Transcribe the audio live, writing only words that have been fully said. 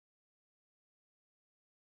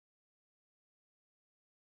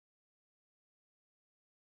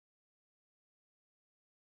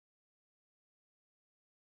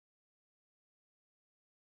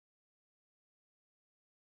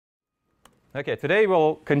Okay, today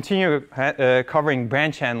we'll continue covering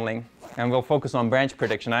branch handling, and we'll focus on branch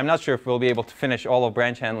prediction. I'm not sure if we'll be able to finish all of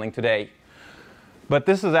branch handling today, but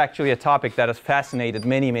this is actually a topic that has fascinated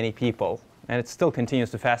many, many people, and it still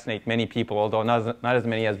continues to fascinate many people, although not as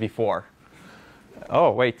many as before.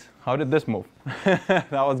 Oh, wait, how did this move?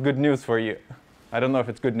 That was good news for you. I don't know if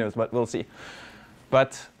it's good news, but we'll see.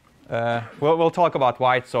 But we'll talk about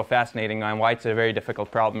why it's so fascinating and why it's a very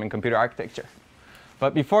difficult problem in computer architecture.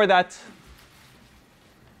 But before that,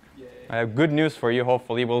 I have good news for you.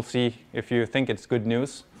 Hopefully, we'll see if you think it's good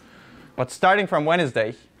news. But starting from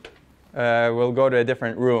Wednesday, we'll go to a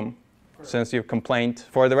different room since you've complained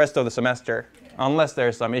for the rest of the semester, unless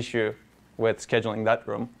there's some issue with scheduling that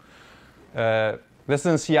room. This is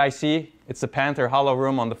in CIC. It's the Panther Hollow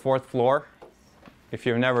room on the 4th floor. If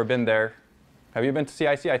you've never been there, have you been to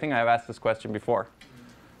CIC? I think I have asked this question before.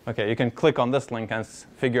 OK, you can click on this link and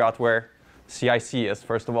figure out where CIC is,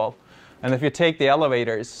 first of all. And if you take the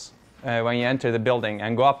elevators when you enter the building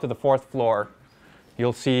and go up to the 4th floor,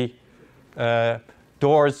 you'll see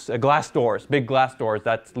doors, glass doors, big glass doors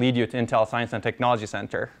that lead you to Intel Science and Technology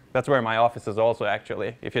Center. That's where my office is also,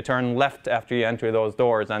 actually. If you turn left after you enter those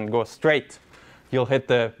doors and go straight, you'll hit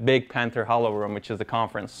the big Panther Hollow room, which is the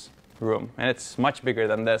conference room. And it's much bigger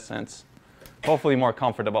than this, and it's hopefully more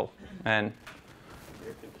comfortable. And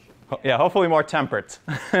yeah, hopefully more tempered.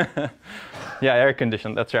 Yeah, air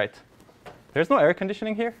conditioned, that's right. There's no air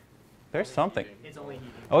conditioning here? There's something. It's only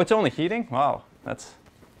heating. Oh, it's only heating? Wow, that's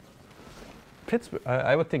Pittsburgh.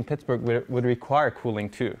 I would think Pittsburgh would require cooling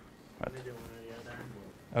too. But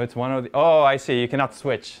oh, it's one of the. Oh, I see. You cannot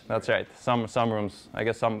switch. That's right. Some rooms, I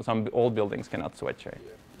guess some old buildings cannot switch, right?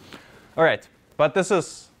 All right, but this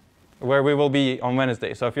is where we will be on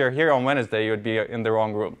Wednesday. So if you're here on Wednesday, you would be in the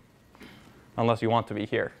wrong room, unless you want to be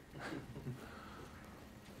here.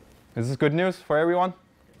 Is this good news for everyone?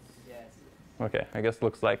 Yes. OK, I guess it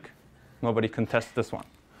looks like nobody contests this one.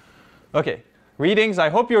 OK, readings. I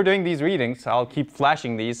hope you're doing these readings. I'll keep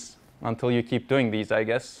flashing these until you keep doing these, I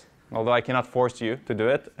guess, although I cannot force you to do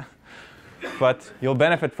it. But you'll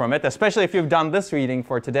benefit from it, especially if you've done this reading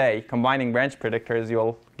for today, combining branch predictors.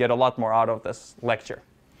 You'll get a lot more out of this lecture.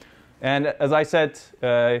 And as I said,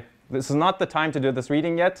 this is not the time to do this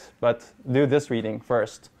reading yet, but do this reading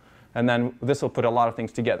first. And then this will put a lot of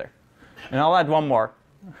things together. And I'll add one more.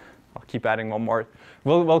 I'll keep adding one more.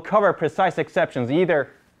 We'll cover precise exceptions either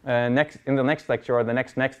in the next lecture or the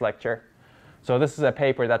next lecture. So this is a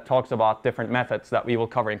paper that talks about different methods that we will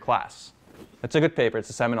cover in class. It's a good paper. It's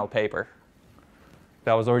a seminal paper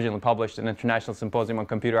that was originally published in International Symposium on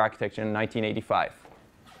Computer Architecture in 1985.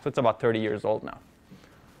 So it's about 30 years old now.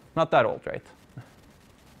 Not that old, right?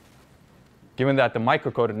 Given that the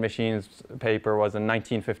microcoded machines paper was in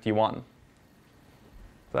 1951.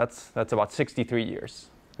 So that's about 63 years.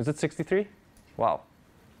 Is it 63? Wow.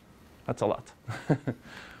 That's a lot.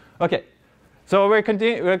 OK. So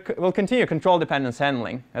we'll continue control dependence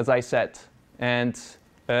handling, as I said. And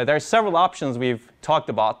there are several options we've talked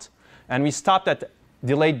about. And we stopped at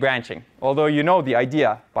delayed branching, although you know the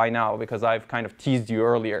idea by now, because I've kind of teased you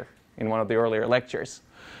earlier in one of the earlier lectures.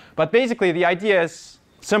 But basically, the idea is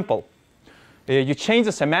simple. You change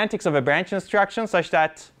the semantics of a branch instruction such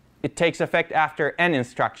that it takes effect after n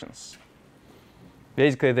instructions.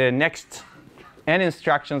 Basically, the next n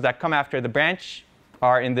instructions that come after the branch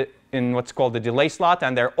are in what's called the delay slot,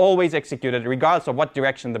 and they're always executed regardless of what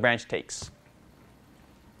direction the branch takes.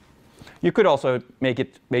 You could also make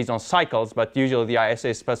it based on cycles, but usually the ISA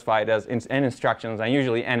is specified as n instructions, and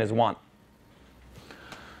usually n is 1.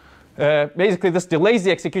 Basically, this delays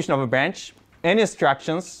the execution of a branch. N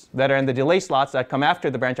instructions that are in the delay slots that come after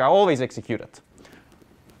the branch are always executed.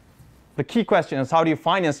 The key question is, how do you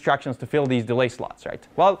find instructions to fill these delay slots, right?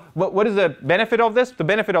 Well, what is the benefit of this? The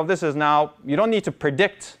benefit of this is now you don't need to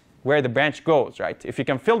predict where the branch goes, right? If you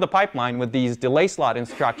can fill the pipeline with these delay slot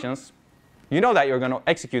instructions, you know that you're going to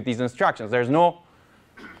execute these instructions. There's no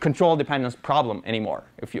control dependence problem anymore,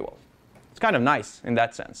 if you will. It's kind of nice in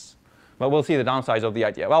that sense. But we'll see the downsides of the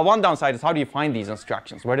idea. Well, one downside is, how do you find these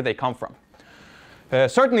instructions? Where do they come from?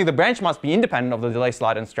 Certainly, the branch must be independent of the delay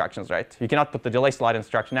slot instructions, right? You cannot put the delay slot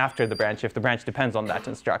instruction after the branch if the branch depends on that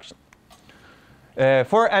instruction.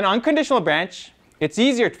 For an unconditional branch, it's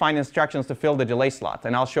easier to find instructions to fill the delay slot.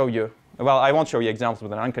 And I'll show you. Well, I won't show you examples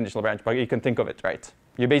with an unconditional branch, but you can think of it, right?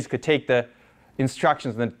 You basically take the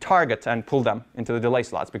instructions and the target and pull them into the delay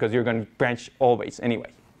slots, because you're going to branch always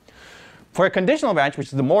anyway. For a conditional branch, which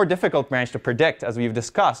is the more difficult branch to predict, as we've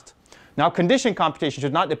discussed, now condition computation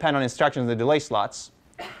should not depend on instructions in the delay slots.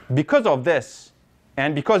 Because of this,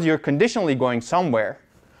 and because you're conditionally going somewhere,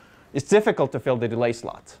 it's difficult to fill the delay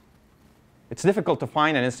slot. It's difficult to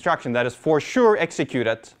find an instruction that is for sure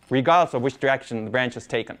executed regardless of which direction the branch is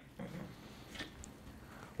taken.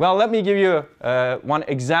 Well, let me give you one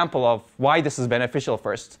example of why this is beneficial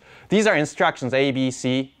first. These are instructions A, B,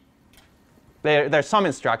 C. There's some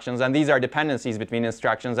instructions, and these are dependencies between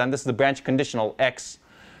instructions, and this is the branch conditional X.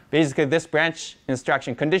 Basically, this branch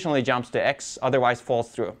instruction conditionally jumps to X, otherwise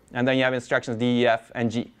falls through. And then you have instructions D, E, F,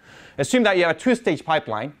 and G. Assume that you have a two-stage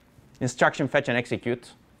pipeline, instruction fetch and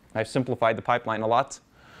execute. I've simplified the pipeline a lot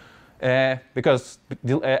because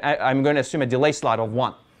I'm going to assume a delay slot of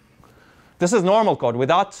 1. This is normal code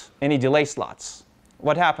without any delay slots.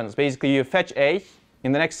 What happens? Basically, you fetch A.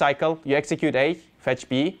 In the next cycle, you execute A, fetch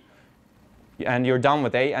B, and you're done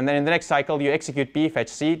with A. And then in the next cycle, you execute B, fetch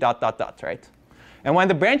C, ... right? And when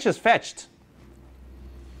the branch is fetched,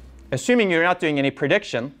 assuming you're not doing any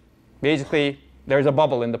prediction, basically, there's a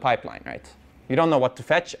bubble in the pipeline, right? You don't know what to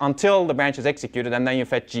fetch until the branch is executed, and then you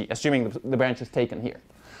fetch G, assuming the branch is taken here.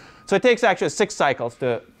 So it takes actually 6 cycles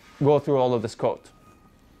to go through all of this code,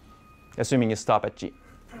 assuming you stop at G.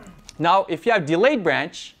 Now, if you have delayed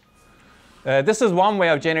branch, this is one way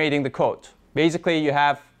of generating the code. Basically, you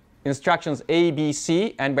have instructions A, B,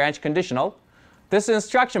 C, and branch conditional. This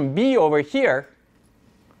instruction B over here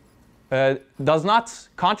does not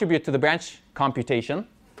contribute to the branch computation,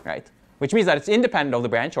 right? Which means that it's independent of the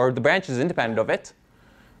branch, or the branch is independent of it,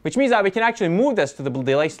 which means that we can actually move this to the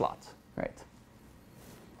delay slot, right?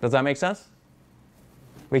 Does that make sense?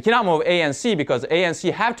 We cannot move A and C because A and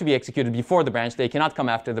C have to be executed before the branch. They cannot come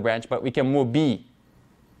after the branch, but we can move B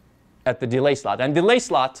at the delay slot. And delay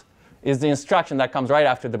slot is the instruction that comes right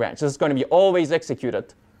after the branch. This is going to be always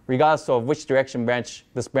executed regardless of which direction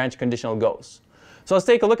this branch conditional goes. So let's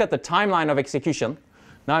take a look at the timeline of execution.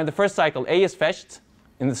 Now in the first cycle, A is fetched.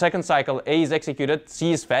 In the second cycle, A is executed,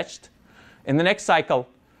 C is fetched. In the next cycle,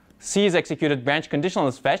 C is executed, branch conditional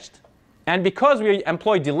is fetched. And because we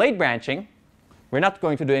employ delayed branching, we're not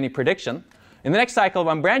going to do any prediction. In the next cycle,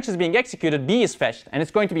 when branch is being executed, B is fetched, and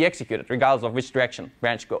it's going to be executed regardless of which direction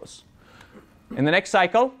branch goes. In the next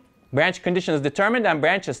cycle, branch condition is determined and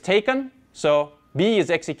branch is taken. So B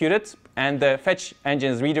is executed, and the fetch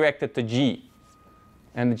engine is redirected to G,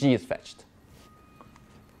 and the G is fetched.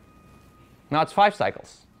 Now it's 5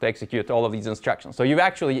 cycles to execute all of these instructions. So you've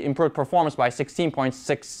actually improved performance by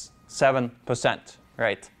 16.67%,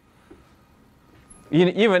 right?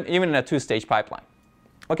 Even in a 2-stage pipeline.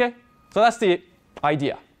 OK? So that's the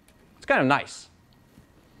idea. It's kind of nice.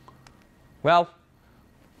 Well,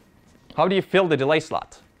 how do you fill the delay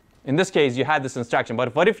slot? In this case, you had this instruction.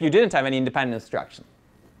 But what if you didn't have any independent instruction?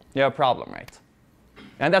 You have a problem, right?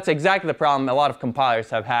 And that's exactly the problem a lot of compilers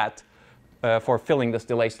have had for filling this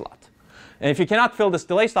delay slot. And if you cannot fill this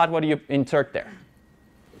delay slot, what do you insert there?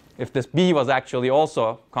 If this B was actually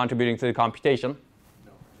also contributing to the computation,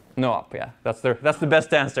 no op, yeah. That's the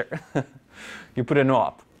best answer. You put a no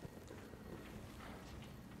op.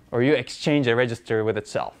 Or you exchange a register with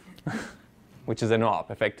itself, which is a no op,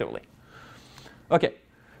 effectively. OK.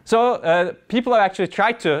 So people have actually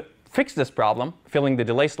tried to fix this problem, filling the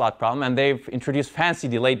delay slot problem, and they've introduced fancy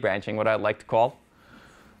delayed branching, what I'd like to call.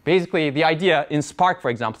 Basically, the idea in Spark, for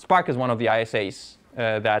example, Spark is one of the ISAs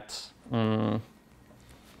that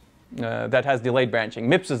has delayed branching.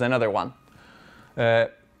 MIPS is another one.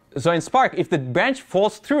 So in Spark, if the branch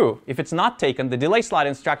falls through, if it's not taken, the delay slot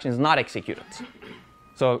instruction is not executed.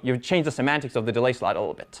 So you change the semantics of the delay slot a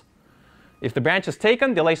little bit. If the branch is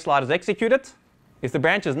taken, delay slot is executed. If the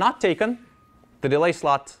branch is not taken, the delay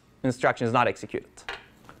slot instruction is not executed.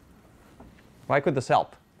 Why could this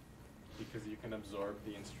help? Because you can absorb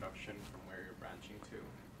the instruction from where you're branching to into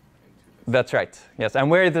this. That's right. Yes. And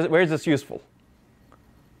where is this useful?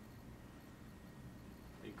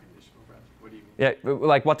 In conditional branching. What do you Yeah, mean?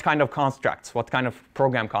 like what kind of constructs, what kind of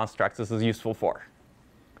program constructs this is useful for?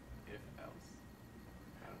 If else.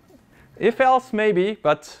 I don't know. If else, maybe,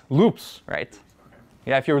 but loops, right? Okay.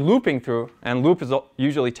 Yeah, if you're looping through, and loop is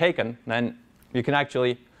usually taken, then you can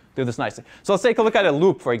actually do this nicely. So let's take a look at a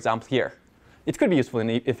loop, for example, here. It could be useful in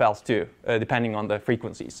if-else too, depending on the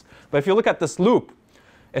frequencies. But if you look at this loop,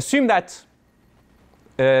 assume that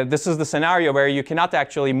this is the scenario where you cannot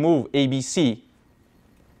actually move ABC.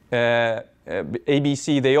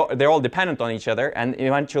 ABC, they're all dependent on each other, and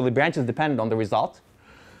eventually branch is dependent on the result.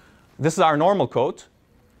 This is our normal code.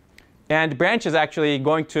 And branch is actually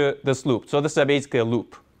going to this loop. So this is basically a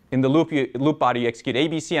loop. In the loop body, you execute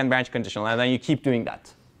ABC and branch conditional, and then you keep doing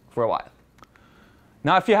that for a while.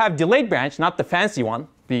 Now, if you have delayed branch, not the fancy one,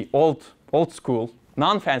 the old school,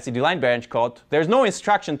 non-fancy delayed branch code, there's no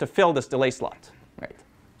instruction to fill this delay slot, right?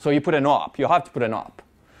 So you put a no op. You have to put a no op.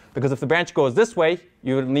 Because if the branch goes this way,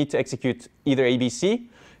 you will need to execute either ABC.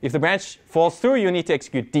 if the branch falls through, you need to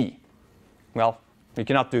execute D. Well, you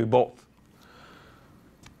cannot do both.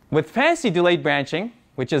 With fancy delayed branching,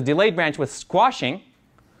 which is delayed branch with squashing,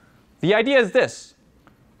 the idea is this.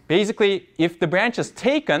 Basically, if the branch is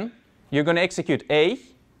taken, you're going to execute A.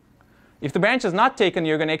 If the branch is not taken,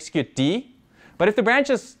 you're going to execute D. But if the branch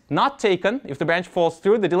is not taken, if the branch falls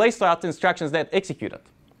through, the delay slot instructions that execute it.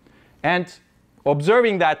 And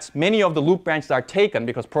observing that many of the loop branches are taken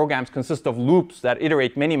because programs consist of loops that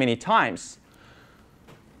iterate many, many times,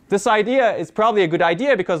 this idea is probably a good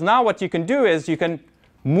idea because now what you can do is you can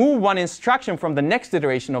move one instruction from the next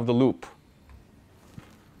iteration of the loop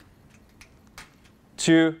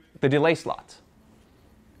to the delay slot.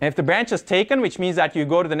 And if the branch is taken, which means that you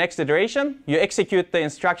go to the next iteration, you execute the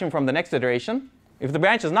instruction from the next iteration. If the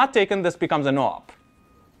branch is not taken, this becomes a no-op.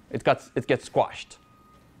 It gets squashed.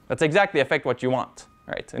 That's exactly the effect what you want,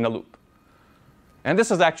 right, in a loop. And this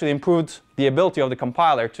has actually improved the ability of the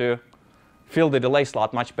compiler to fill the delay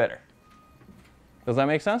slot much better. Does that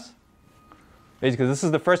make sense? Basically, this is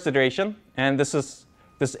the first iteration, and this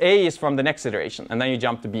A is from the next iteration, and then you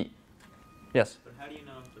jump to B. Yes? But how do you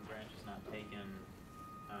know if the branch is not taken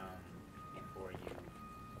before you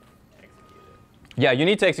execute it? Yeah, you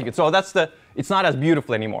need to execute. So it's not as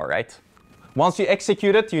beautiful anymore, right? Once you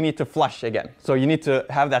execute it, you need to flush again. So you need to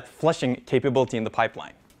have that flushing capability in the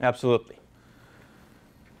pipeline. Absolutely.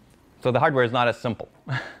 So the hardware is not as simple.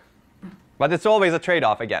 But it's always a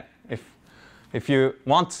trade-off again. If you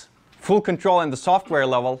want full control in the software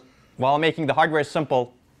level while making the hardware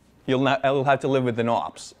simple, you'll have to live with the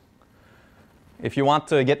no-ops. If you want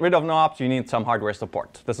to get rid of no-ops, you need some hardware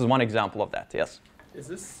support. This is one example of that, yes? Is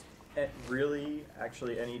this really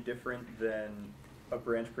actually any different than a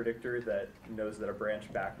branch predictor that knows that a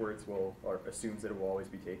branch backwards will, or assumes that it will always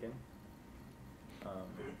be taken?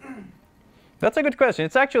 That's a good question.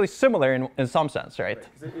 It's actually similar in some sense, right?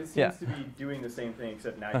 Right, it seems to be doing the same thing,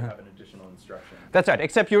 except now you have an additional instruction. That's right,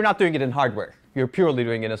 except you're not doing it in hardware. You're purely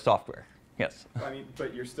doing it in software. Yes. I mean,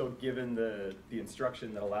 but you're still given the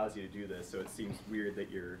instruction that allows you to do this, so it seems weird that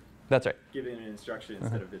you're That's right. given an instruction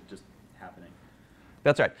instead of it just happening.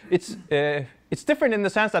 That's right. It's different in the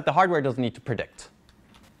sense that the hardware doesn't need to predict.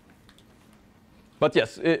 But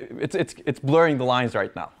yes, it's blurring the lines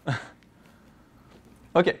right now.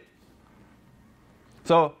 OK.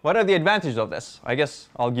 So what are the advantages of this? I guess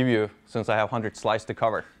I'll give you, since I have 100 slides to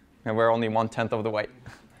cover, and we're only 1/10 of the way.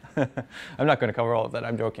 I'm not going to cover all of that.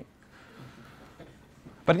 I'm joking.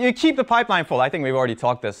 But you keep the pipeline full. I think we've already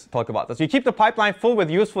talked about this. You keep the pipeline full with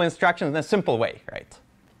useful instructions in a simple way, right?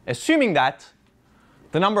 Assuming that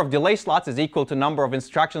the number of delay slots is equal to number of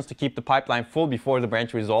instructions to keep the pipeline full before the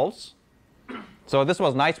branch resolves. So this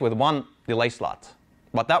was nice with one delay slot.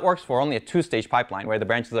 But that works for only a 2-stage pipeline where the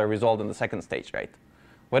branches are resolved in the second stage, right?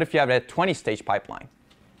 What if you have a 20-stage pipeline?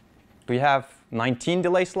 Do you have 19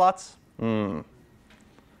 delay slots?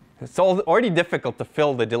 It's already difficult to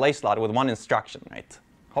fill the delay slot with one instruction, right?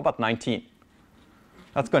 How about 19?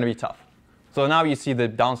 That's going to be tough. So now you see the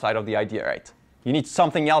downside of the idea, right? You need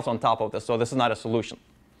something else on top of this, so this is not a solution.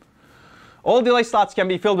 All delay slots can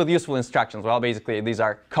be filled with useful instructions. Well, basically, these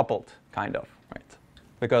are coupled, kind of, right?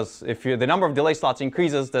 Because if the number of delay slots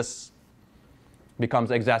increases, this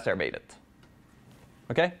becomes exacerbated.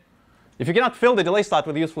 OK? If you cannot fill the delay slot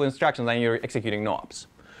with useful instructions, then you're executing no-ops.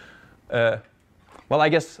 Well, I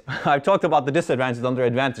guess I've talked about the disadvantages and the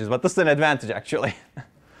advantages, but this is an advantage, actually,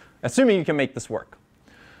 assuming you can make this work.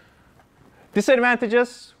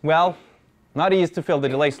 Disadvantages, well, not easy to fill the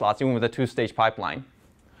delay slots, even with a 2-stage pipeline.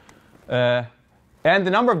 And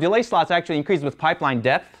the number of delay slots actually increases with pipeline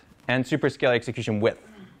depth and superscalar execution width.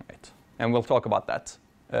 Right? And we'll talk about that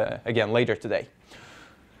again later today.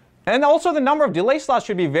 And also, the number of delay slots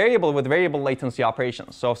should be variable with variable latency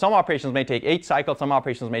operations. So some operations may take 8 cycles, some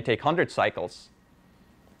operations may take 100 cycles.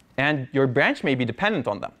 And your branch may be dependent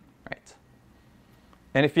on them, right?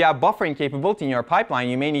 And if you have buffering capability in your pipeline,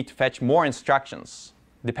 you may need to fetch more instructions,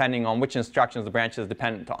 depending on which instructions the branch is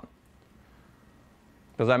dependent on.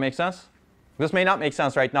 Does that make sense? This may not make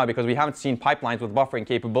sense right now because we haven't seen pipelines with buffering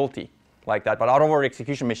capability like that. But out-of-order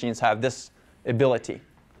execution machines have this ability.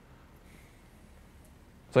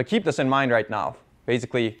 So keep this in mind right now.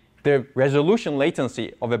 Basically, the resolution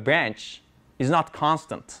latency of a branch is not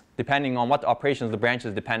constant, depending on what operations the branch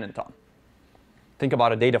is dependent on. Think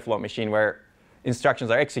about a data flow machine where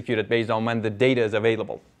instructions are executed based on when the data is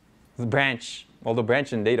available. The branch, although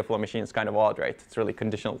branch in data flow machine is kind of odd, right? It's really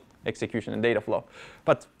conditional execution in data flow.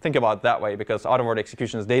 But think about it that way, because out-of-order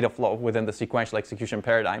execution is data flow within the sequential execution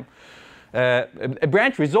paradigm. A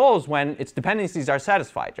branch resolves when its dependencies are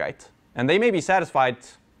satisfied, right? And they may be satisfied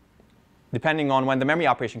depending on when the memory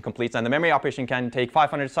operation completes. And the memory operation can take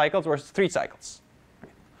 500 cycles versus 3 cycles.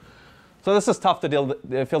 So this is tough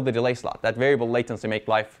to fill the delay slot. That variable latency makes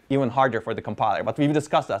life even harder for the compiler. But we've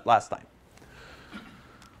discussed that last time.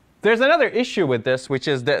 There's another issue with this, which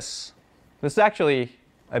is this. This is actually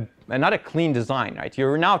not a clean design, right?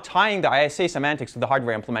 You're now tying the ISA semantics to the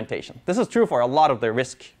hardware implementation. This is true for a lot of the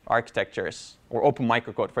RISC architectures or open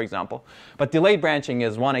microcode, for example. But delayed branching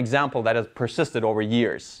is one example that has persisted over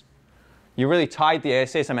years. You really tied the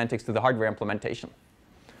ISA semantics to the hardware implementation.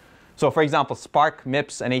 So for example, Spark,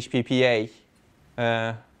 MIPS, and HPPA.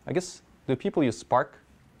 I guess, do people use Spark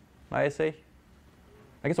ISA?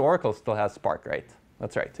 I guess Oracle still has Spark, right?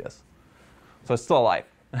 That's right, yes. So it's still alive.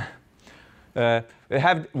 They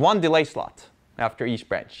have one delay slot after each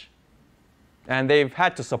branch. And they've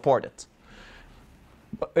had to support it.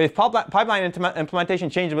 But if pipeline implementation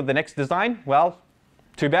changes with the next design, well,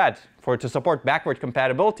 too bad. To support backward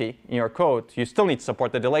compatibility in your code, you still need to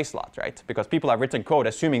support the delay slot, right? Because people have written code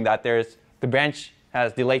assuming that the branch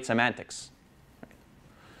has delayed semantics. Right?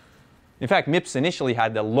 In fact, MIPS initially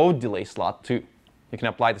had the load delay slot too. You can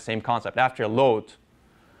apply the same concept. After a load,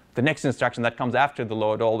 the next instruction that comes after the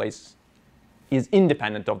load always is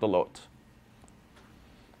independent of the load.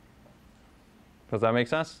 Does that make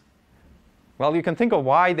sense? Well, you can think of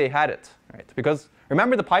why they had it, right? Because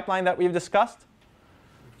remember the pipeline that we've discussed?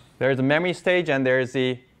 There's a memory stage, and there's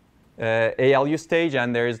the ALU stage,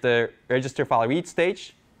 and there's the register file read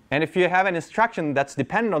stage. And if you have an instruction that's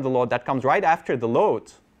dependent on the load that comes right after the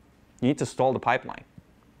load, you need to stall the pipeline.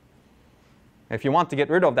 If you want to get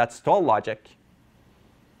rid of that stall logic,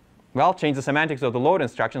 well, change the semantics of the load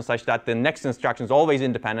instruction such that the next instruction is always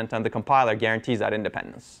independent, and the compiler guarantees that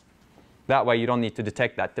independence. That way, you don't need to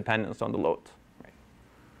detect that dependence on the load. Right?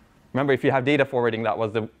 Remember, if you have data forwarding, that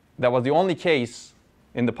was the only case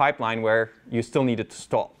in the pipeline where you still needed to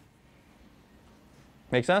stall.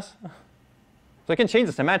 Make sense? So you can change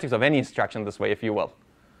the semantics of any instruction this way, if you will.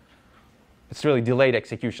 It's really delayed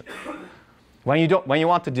execution. When you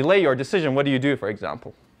want to delay your decision, what do you do, for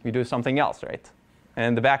example? You do something else, right? And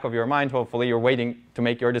in the back of your mind, hopefully, you're waiting to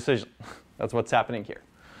make your decision. That's what's happening here.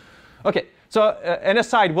 OK, so an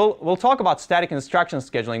aside, we'll talk about static instruction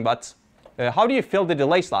scheduling. But how do you fill the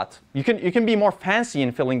delay slot? You can be more fancy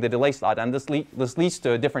in filling the delay slot. And this leads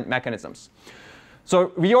to different mechanisms. So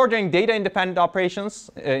reordering data-independent operations,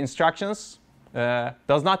 instructions,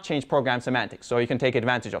 does not change program semantics. So you can take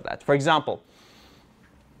advantage of that. For example,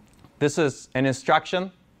 this is an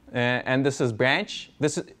instruction, and this is branch.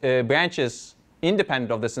 This branch is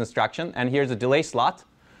independent of this instruction, and here's a delay slot.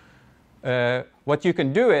 What you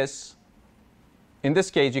can do is, in this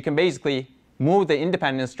case, you can basically move the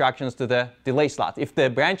independent instructions to the delay slot if the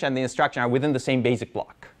branch and the instruction are within the same basic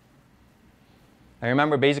block. And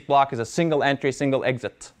remember, basic block is a single entry, single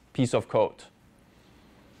exit piece of code.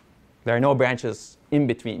 There are no branches in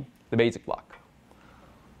between the basic block.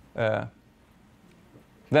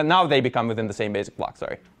 Then now they become within the same basic block,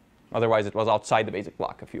 sorry. Otherwise, it was outside the basic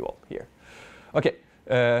block, if you will, here. OK.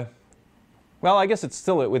 Well, I guess it's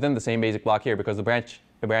still within the same basic block here because the branch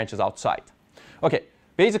is outside. OK.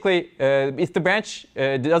 Basically, if the branch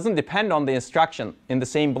doesn't depend on the instruction in the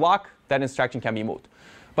same block, that instruction can be moved.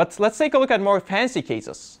 But let's take a look at more fancy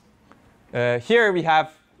cases. Here we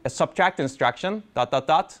have a subtract instruction, ...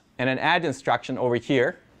 and an add instruction over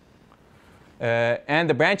here. And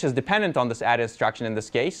the branch is dependent on this add instruction in this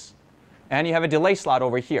case. And you have a delay slot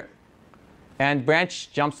over here. And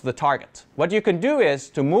branch jumps to the target. What you can do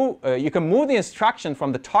is to move. You can move the instruction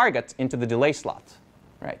from the target into the delay slot,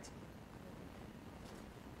 right?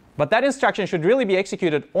 But that instruction should really be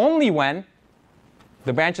executed only when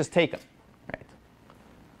the branch is taken, right?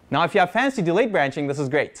 Now, if you have fancy delayed branching, this is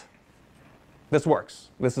great. This works.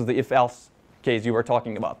 This is the if-else case you were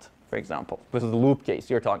talking about, for example. This is the loop case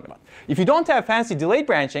you're talking about. If you don't have fancy delayed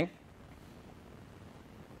branching,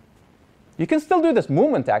 you can still do this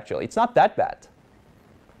movement, actually. It's not that bad.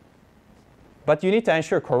 But you need to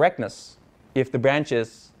ensure correctness if the branch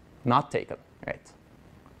is not taken, right?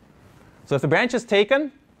 So if the branch is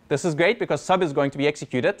taken, this is great because sub is going to be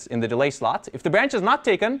executed in the delay slot. If the branch is not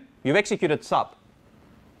taken, you've executed sub.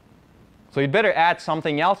 So you'd better add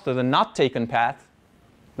something else to the not taken path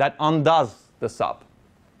that undoes the sub,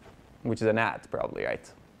 which is an add, probably,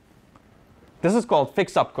 right? This is called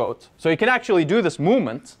fix-up code. So you can actually do this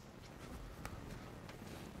movement.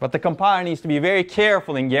 But the compiler needs to be very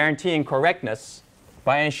careful in guaranteeing correctness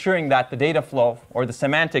by ensuring that the data flow or the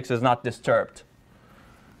semantics is not disturbed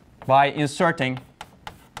by inserting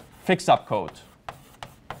fix-up code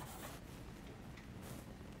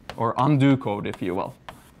or undo code, if you will.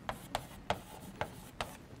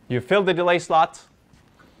 You fill the delay slot,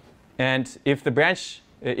 And if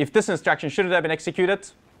this instruction shouldn't have been executed,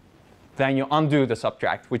 then you undo the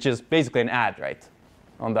subtract, which is basically an add, right,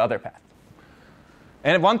 on the other path.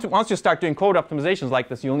 And once you start doing code optimizations like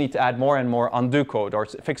this, you'll need to add more and more undo code or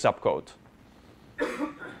fix-up code.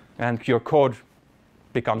 And your code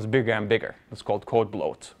becomes bigger and bigger. It's called code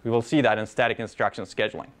bloat. We will see that in static instruction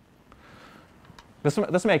scheduling.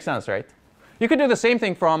 This makes sense, right? You could do the same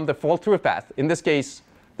thing from the fall-through path. In this case,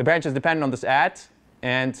 the branch is dependent on this add,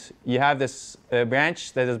 and you have this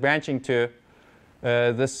branch that is branching to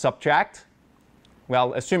this subtract.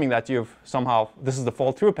 Well, assuming that you've somehow, this is the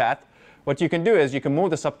fall-through path, what you can do is you can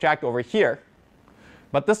move the subtract over here.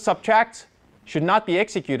 But this subtract should not be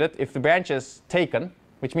executed if the branch is taken,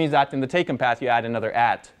 which means that in the taken path you add another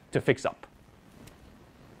add to fix up.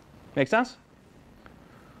 Make sense?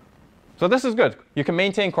 So this is good. You can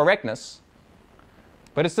maintain correctness,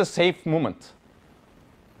 but it's a safe movement.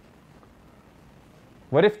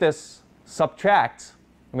 What if this subtract,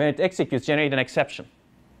 when it executes, generates an exception?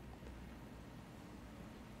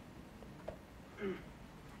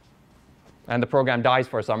 And the program dies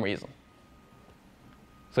for some reason.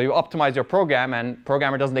 So you optimize your program, and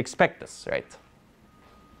programmer doesn't expect this, right?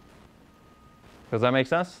 Does that make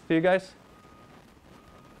sense to you guys?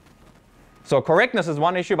 So correctness is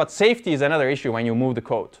one issue, but safety is another issue when you move the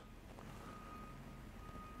code.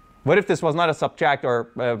 What if this was not a subtract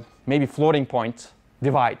or maybe floating point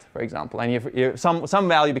divide, for example, and if some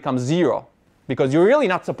value becomes 0, because you're really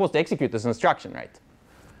not supposed to execute this instruction, right?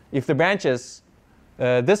 If the branch is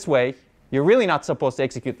this way, you're really not supposed to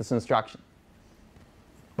execute this instruction.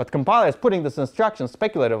 But compiler is putting this instruction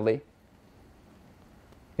speculatively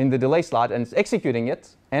in the delay slot, and it's executing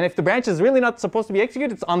it. And if the branch is really not supposed to be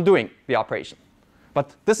executed, it's undoing the operation.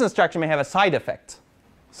 But this instruction may have a side effect.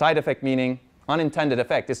 Side effect meaning unintended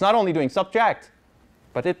effect. It's not only doing subtract,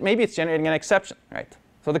 but maybe it's generating an exception, right?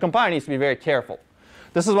 So the compiler needs to be very careful.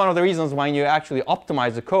 This is one of the reasons when you actually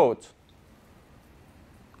optimize the code,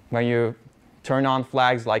 when you turn on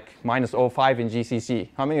flags like -05 in GCC.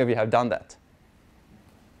 How many of you have done that?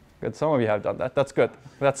 Good, some of you have done that. That's good.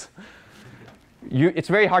 It's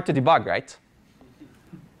very hard to debug, right?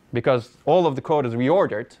 Because all of the code is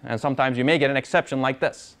reordered, and sometimes you may get an exception like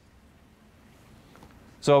this.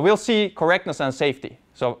 So we'll see correctness and safety.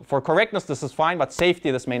 So for correctness, this is fine, but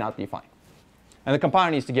safety, this may not be fine. And the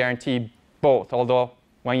compiler needs to guarantee both, although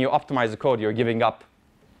when you optimize the code, you're giving up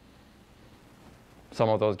some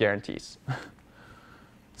of those guarantees.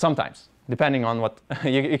 Sometimes, depending on what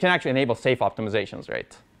you can actually enable safe optimizations,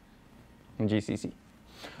 right, in GCC.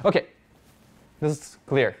 OK, this is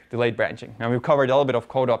clear, delayed branching. And we've covered a little bit of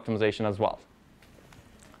code optimization as well.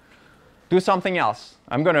 Do something else.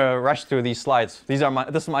 I'm going to rush through these slides. This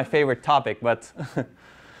is my favorite topic, but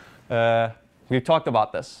we've talked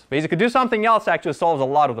about this. Basically, do something else actually solves a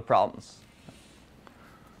lot of the problems.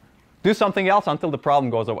 Do something else until the problem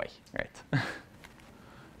goes away, right?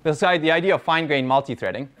 This is the idea of fine-grained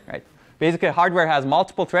multi-threading, right? Basically, hardware has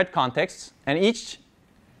multiple thread contexts, and each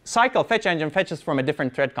cycle fetch engine fetches from a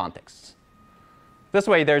different thread context. This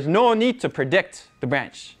way, there's no need to predict the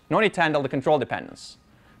branch, no need to handle the control dependence.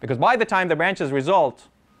 Because by the time the branch is resolved,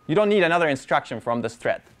 you don't need another instruction from this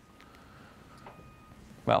thread.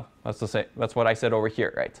 Well, that's what I said over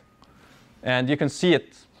here, right? And you can see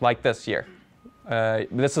it like this here.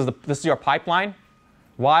 This is your pipeline.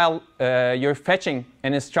 While you're fetching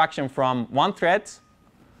an instruction from one thread,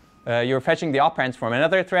 you're fetching the operands from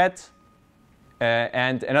another thread,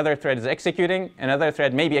 and another thread is executing. Another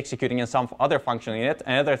thread may be executing in some other function in it.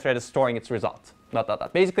 Another thread is storing its result.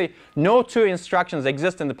 Basically, no two instructions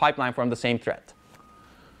exist in the pipeline from the same thread.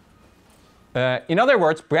 In other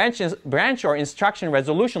words, branch or instruction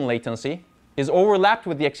resolution latency is overlapped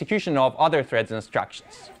with the execution of other threads'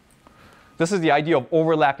 instructions. This is the idea of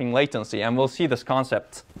overlapping latency, and we'll see this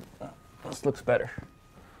concept. This looks better.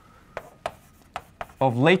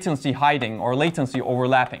 Of latency hiding or latency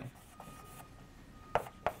overlapping.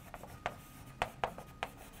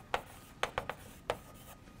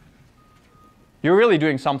 You're really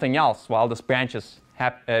doing something else while this branch is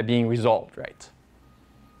being resolved, right,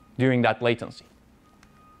 during that latency.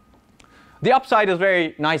 The upside is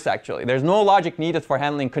very nice, actually. There's no logic needed for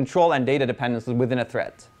handling control and data dependencies within a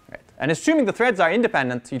thread. Right? And assuming the threads are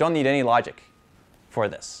independent, you don't need any logic for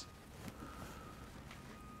this.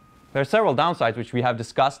 There are several downsides which we have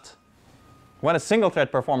discussed. When a single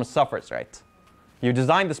thread performance suffers, right? You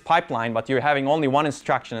design this pipeline, but you're having only one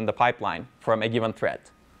instruction in the pipeline from a given thread.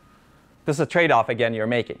 This is a trade-off, again, you're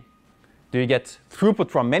making. Do you get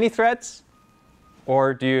throughput from many threads,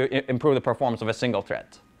 or do you improve the performance of a single thread?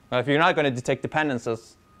 Well, if you're not going to detect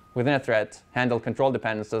dependencies within a thread, handle control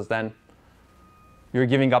dependencies, then you're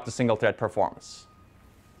giving up the single thread performance.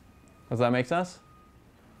 Does that make sense?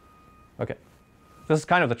 OK. This is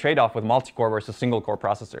kind of the trade-off with multi-core versus single-core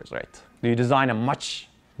processors, right? Do you design a much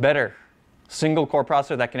better single-core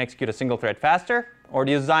processor that can execute a single thread faster? Or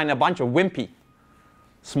do you design a bunch of wimpy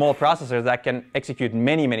small processors that can execute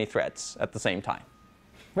many, many threads at the same time?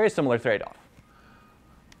 Very similar trade-off.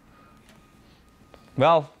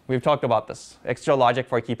 Well, we've talked about this. Extra logic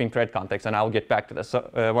for keeping thread context. And I'll get back to this.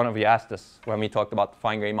 So, one of you asked this when we talked about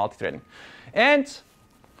fine-grained multithreading. And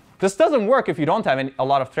this doesn't work if you don't have a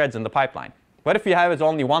lot of threads in the pipeline. What if you have is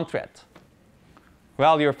only one thread?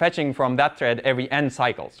 Well, you're fetching from that thread every n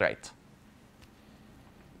cycles, right?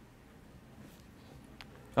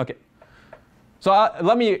 OK. So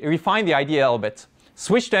let me refine the idea a little bit.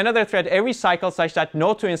 Switch to another thread every cycle such that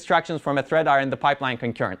no two instructions from a thread are in the pipeline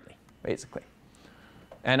concurrently, basically.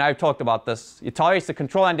 And I've talked about this. It tolerates the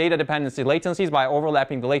control and data dependency latencies by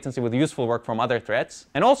overlapping the latency with useful work from other threads,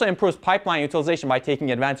 and also improves pipeline utilization by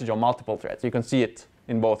taking advantage of multiple threads. You can see it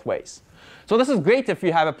in both ways. So this is great if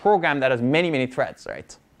you have a program that has many, many threads,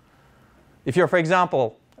 right? If you're, for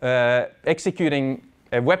example, executing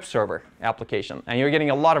a web server application, and you're getting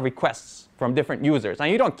a lot of requests from different users,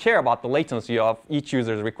 and you don't care about the latency of each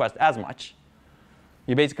user's request as much,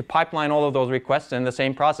 you basically pipeline all of those requests in the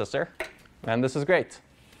same processor, and this is great.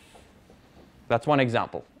 That's one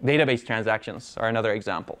example. Database transactions are another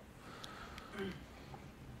example.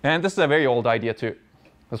 And this is a very old idea, too.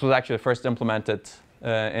 This was actually first implemented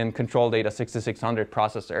in Control Data 6600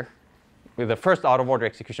 processor, with the first out-of-order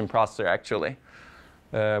execution processor, actually,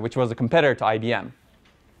 which was a competitor to IBM.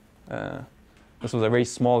 This was a very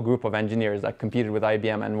small group of engineers that competed with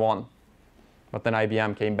IBM and won. But then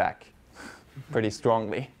IBM came back pretty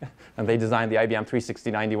strongly. And they designed the IBM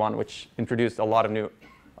 36091, which introduced a lot of new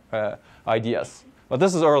ideas. But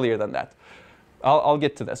this is earlier than that. I'll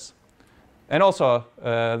get to this. And also,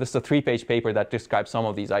 this is a 3-page paper that describes some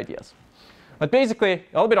of these ideas. But basically,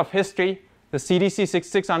 a little bit of history. The CDC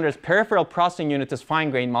 6600's peripheral processing unit is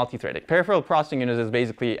fine-grained multithreading. Peripheral processing unit is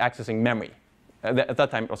basically accessing memory. At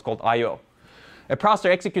that time, it was called I/O. A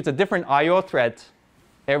processor executes a different I/O thread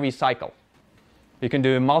every cycle. You can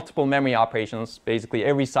do multiple memory operations, basically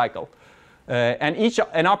every cycle. And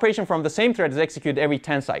an operation from the same thread is executed every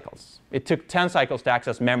 10 cycles. It took 10 cycles to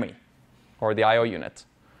access memory, or the I/O unit.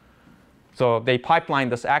 So they pipelined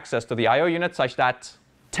this access to the I/O unit such that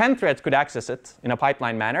 10 threads could access it in a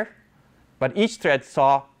pipeline manner. But each thread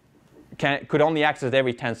could only access it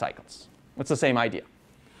every 10 cycles. It's the same idea.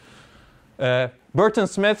 Burton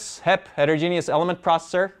Smith's HEP, heterogeneous element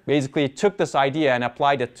processor, basically took this idea and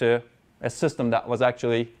applied it to a system that was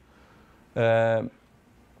actually that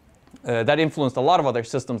influenced a lot of other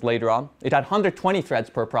systems later on. It had 120 threads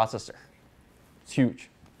per processor. It's huge.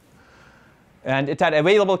 And it had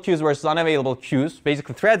available queues versus unavailable queues.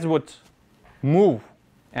 Basically, threads would move,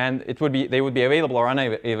 and they would be available or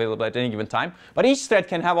unavailable at any given time. But each thread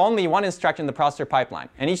can have only one instruction in the processor pipeline,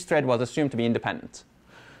 and each thread was assumed to be independent.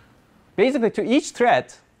 Basically, to each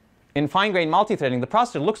thread in fine-grained multithreading, the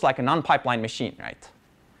processor looks like a non-pipeline machine, right?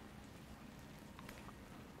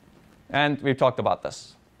 And we've talked about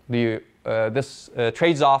this. This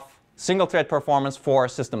trades off single-thread performance for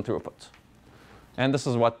system throughput. And this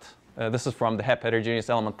is what this is from the HEP heterogeneous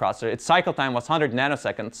element processor. Its cycle time was 100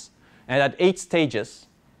 nanoseconds, and it had 8 stages,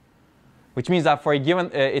 which means that for a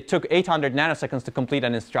given, it took 800 nanoseconds to complete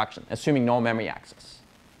an instruction, assuming no memory access.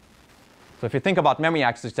 So if you think about memory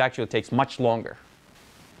access, it actually takes much longer.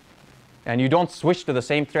 And you don't switch to the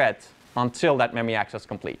same thread until that memory access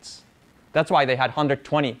completes. That's why they had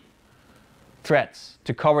 120 threads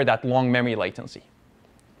to cover that long memory latency.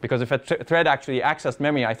 Because if a thread actually accessed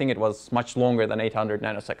memory, I think it was much longer than 800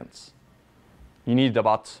 nanoseconds. You needed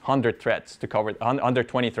about 100 threads to cover,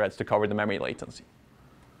 120 threads to cover the memory latency.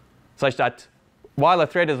 Such that while a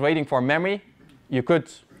thread is waiting for memory, you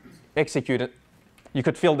could execute it. You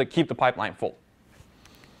could keep the pipeline full.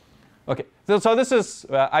 OK, so this is,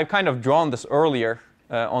 I've kind of drawn this earlier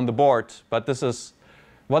on the board, but this is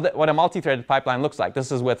what a multi-threaded pipeline looks like.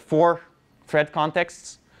 This is with 4 thread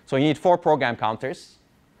contexts. So you need 4 program counters.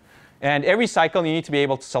 And every cycle, you need to be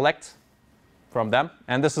able to select from them.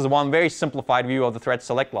 And this is one very simplified view of the thread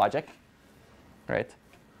select logic, right?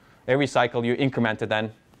 Every cycle, you increment it,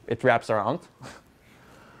 then it wraps around.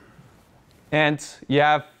 And you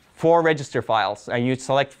have 4 register files, and you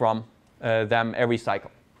select from them every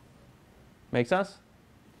cycle. Make sense?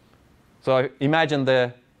 So imagine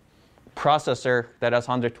the processor that has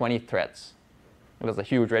 120 threads. It is a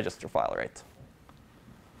huge register file, right?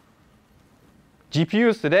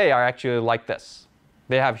 GPUs today are actually like this.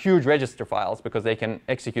 They have huge register files because they can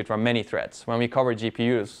execute from many threads. When we cover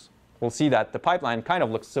GPUs, we'll see that the pipeline kind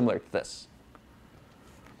of looks similar to this.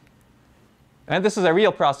 And this is a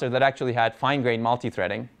real processor that actually had fine-grained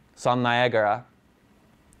multi-threading, Sun Niagara.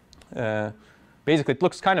 Basically, it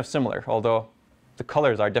looks kind of similar, although the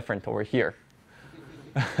colors are different over here.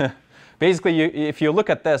 Basically, if you look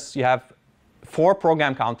at this, you have 4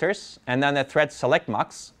 program counters and then a thread select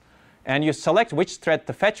mux. And you select which thread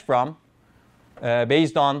to fetch from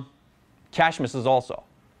based on cache misses also.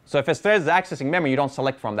 So if a thread is accessing memory, you don't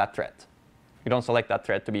select from that thread. You don't select that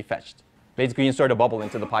thread to be fetched. Basically, you insert a bubble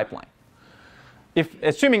into the pipeline.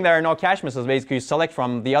 Assuming there are no cache misses, basically you select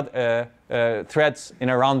from the other threads in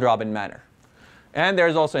a round-robin manner. And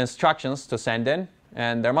there's also instructions to send in.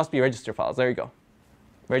 And there must be register files. There you go.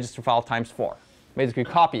 Register file times 4. Basically,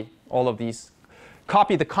 copy all of these.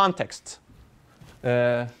 Copy the context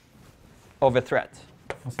of a thread.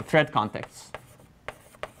 What's the thread context?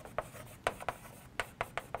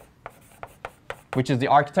 Which is the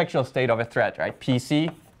architectural state of a thread, right?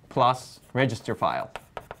 PC plus register file.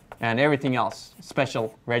 And everything else,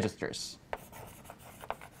 special registers.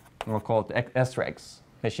 We'll call it SREGs,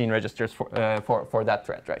 machine registers for that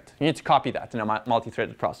thread, right? You need to copy that in a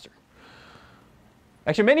multi-threaded processor.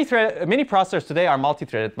 Actually, many processors today are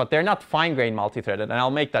multi-threaded, but they're not fine-grained multi-threaded. And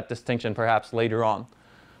I'll make that distinction perhaps later on.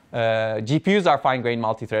 GPUs are fine-grained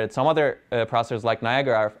multi-threaded. Some other processors like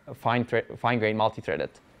Niagara are fine-grained multi-threaded.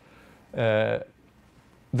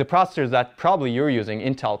 The processors that probably you're using,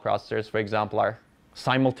 Intel processors, for example, are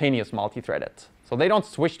simultaneous multi-threaded. So they don't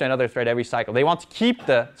switch to another thread every cycle. They want to keep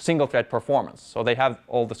the single-thread performance. So they have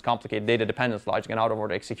all this complicated data dependence logic and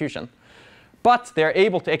out-of-order execution. But they're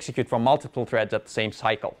able to execute from multiple threads at the same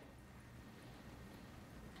cycle.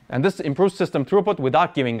 And this improves system throughput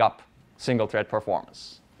without giving up single-thread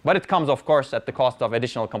performance. But it comes, of course, at the cost of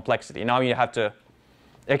additional complexity. Now you have to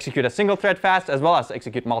execute a single thread fast as well as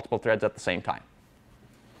execute multiple threads at the same time.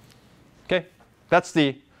 OK, that's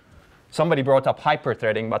the somebody brought up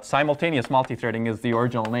hyper-threading, but simultaneous multi-threading is the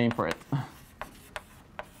original name for it.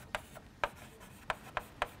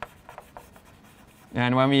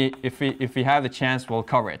 And if we have the chance, we'll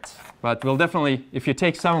cover it. But we'll definitely, if you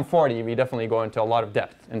take 740, we definitely go into a lot of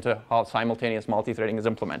depth into how simultaneous multi-threading is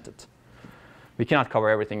implemented. We cannot cover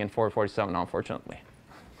everything in 447, unfortunately.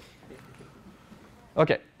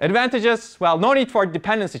 OK, advantages. Well, no need for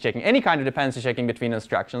dependency checking, any kind of dependency checking between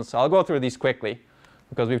instructions. I'll go through these quickly,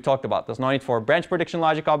 because we've talked about this. No need for branch prediction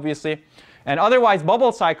logic, obviously. And otherwise,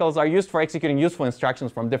 bubble cycles are used for executing useful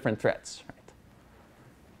instructions from different threads. Right?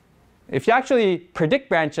 If you actually predict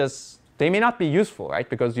branches, they may not be useful, right?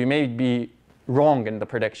 Because you may be wrong in the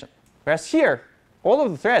prediction. Whereas here, all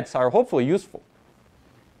of the threads are hopefully useful.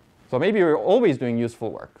 So maybe you're always doing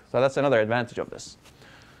useful work. So that's another advantage of this.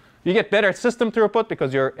 You get better system throughput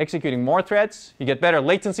because you're executing more threads. You get better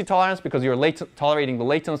latency tolerance because you're tolerating the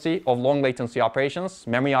latency of long latency operations,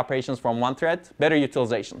 memory operations from one thread. Better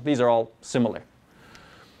utilization. These are all similar.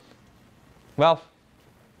 Well,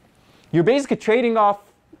 you're basically trading off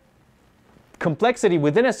complexity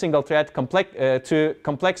within a single thread to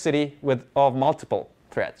complexity of multiple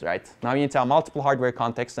threads, right? Now you need to have multiple hardware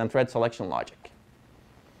contexts and thread selection logic.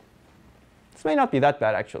 This may not be that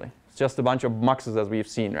bad, actually. It's just a bunch of muxes, as we've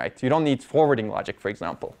seen, right? You don't need forwarding logic, for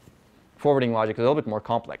example. Forwarding logic is a little bit more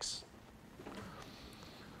complex.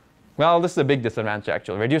 Well, this is a big disadvantage,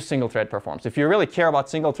 actually. Reduce single-thread performance. If you really care about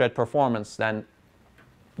single-thread performance, then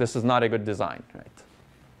this is not a good design, right?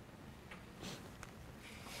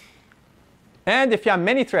 And if you have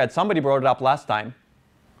many threads, somebody brought it up last time,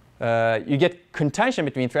 you get contention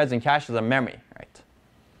between threads and caches and memory, right?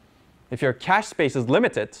 If your cache space is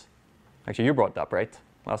limited, actually you brought it up, right,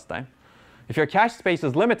 last time. If your cache space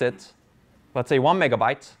is limited, let's say 1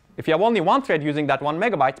 megabyte, if you have only one thread using that 1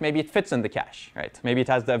 megabyte, maybe it fits in the cache, right? Maybe it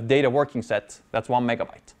has the data working set that's 1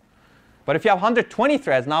 megabyte. But if you have 120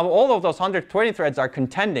 threads, now all of those 120 threads are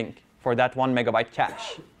contending for that 1 megabyte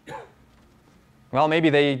cache. Well, maybe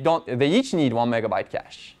they each need 1 megabyte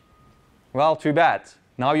cache. Well, too bad.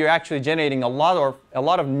 Now you're actually generating a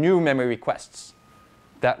lot of new memory requests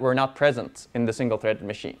that were not present in the single-threaded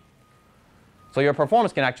machine. So your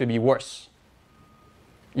performance can actually be worse,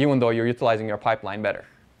 even though you're utilizing your pipeline better.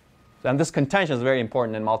 And this contention is very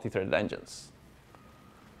important in multi-threaded engines.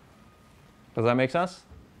 Does that make sense?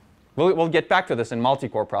 We'll get back to this in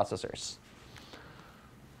multi-core processors.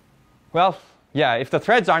 Well, yeah, if the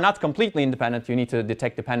threads are not completely independent, you need to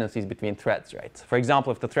detect dependencies between threads, right? For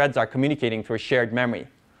example, if the threads are communicating through a shared memory,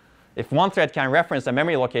 if one thread can reference a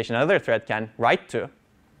memory location another thread can write to,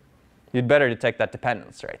 you'd better detect that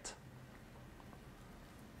dependence, right?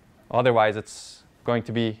 Otherwise, it's going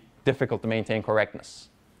to be difficult to maintain correctness.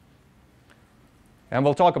 And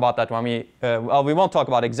we'll talk about that when well, we won't talk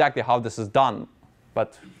about exactly how this is done,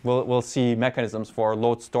 but we'll see mechanisms for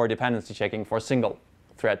load store dependency checking for single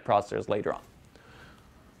thread processors later on.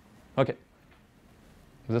 OK.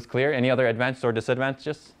 Is this clear? Any other advantages or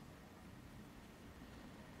disadvantages?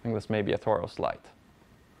 I think this may be a thorough slide.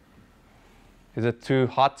 Is it too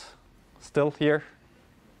hot still here?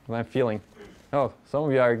 I'm feeling, oh, some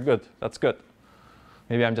of you are good. That's good.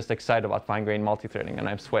 Maybe I'm just excited about fine-grained multithreading and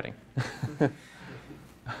I'm sweating.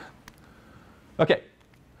 OK.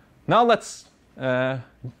 Now let's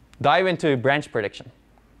dive into branch prediction.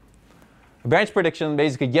 Branch prediction,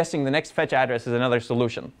 basically guessing the next fetch address, is another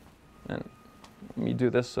solution. And let me do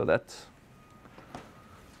this so that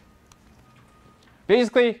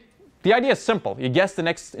basically, the idea is simple. You guess the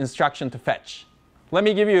next instruction to fetch. Let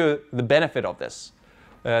me give you the benefit of this.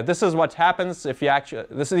 This is what happens if you actually,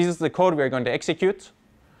 this is the code we're going to execute.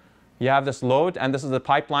 You have this load, and this is the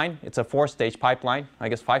pipeline. It's a 4-stage pipeline, I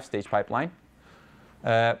guess 5-stage pipeline.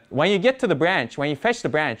 When you get to the branch, when you fetch the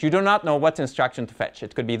branch, you do not know what instruction to fetch.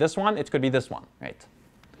 It could be this one. It could be this one, right?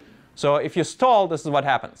 So if you stall, this is what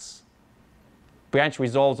happens. Branch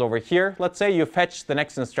resolves over here. Let's say you fetch the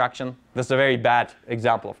next instruction. This is a very bad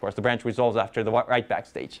example, of course. The branch resolves after the write-back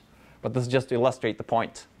stage. But this is just to illustrate the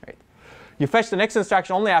point, right? You fetch the next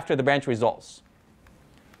instruction only after the branch resolves.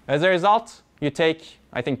 As a result, you take,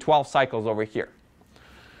 I think, 12 cycles over here.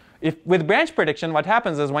 With branch prediction, what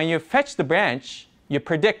happens is when you fetch the branch, you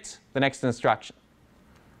predict the next instruction.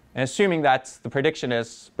 And assuming that the prediction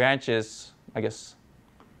is branch is, I guess,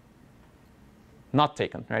 not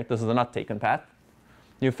taken, right? This is the not taken path.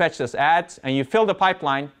 You fetch this add, and you fill the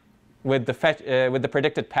pipeline with the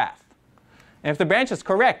predicted path. And if the branch is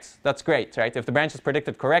correct, that's great, right? If the branch is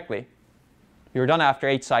predicted correctly, you're done after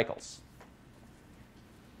 8 cycles.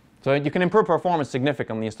 So you can improve performance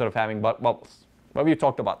significantly instead of having bubbles. But we've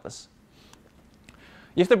talked about this.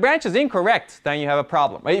 If the branch is incorrect, then you have a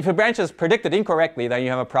problem. If a branch is predicted incorrectly, then you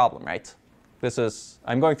have a problem, right? This is,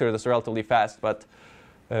 I'm going through this relatively fast, but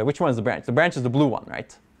which one is the branch? The branch is the blue one,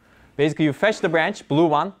 right? Basically, you fetch the branch, blue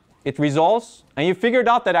one, it resolves, and you figured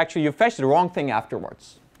out that actually you fetched the wrong thing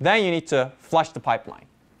afterwards. Then you need to flush the pipeline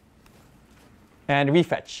and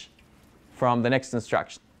refetch from the next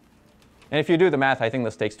instruction. And if you do the math, I think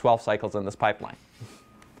this takes 12 cycles in this pipeline.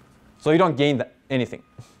 So you don't gain anything.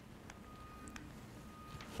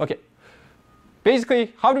 OK.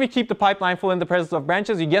 Basically, how do we keep the pipeline full in the presence of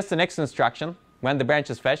branches? You guess the next instruction when the branch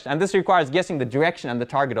is fetched. And this requires guessing the direction and the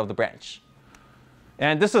target of the branch.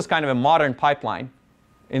 And this is kind of a modern pipeline.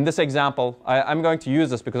 In this example, I'm going to use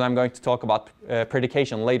this because I'm going to talk about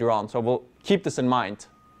predication later on. So we'll keep this in mind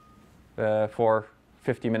for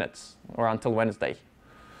 50 minutes or until Wednesday.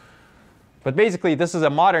 But basically, this is a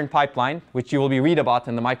modern pipeline, which you will read about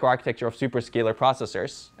in the microarchitecture of superscalar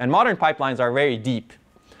processors. And modern pipelines are very deep.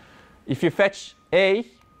 If you fetch A,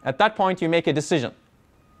 at that point, you make a decision.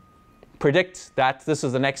 Predict that this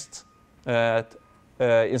is the next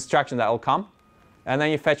instruction that will come. And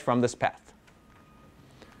then you fetch from this path.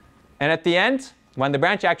 And at the end, when the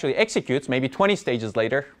branch actually executes, maybe 20 stages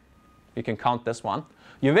later, you can count this one,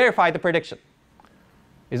 you verify the prediction.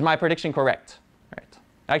 Is my prediction correct? Right.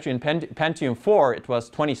 Actually, in Pentium 4, it was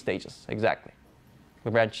 20 stages, exactly.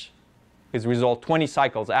 The branch is resolved 20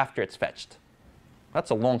 cycles after it's fetched.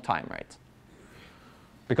 That's a long time, right?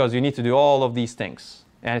 Because you need to do all of these things.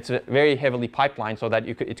 And it's very heavily pipelined so that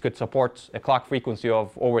it could support a clock frequency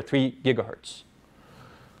of over 3 gigahertz.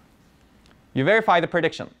 You verify the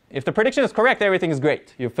prediction. If the prediction is correct, everything is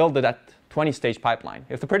great. You filled that 20-stage pipeline.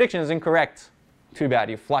 If the prediction is incorrect, too bad.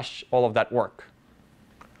 You flush all of that work.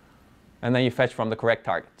 And then you fetch from the correct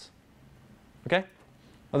target. OK?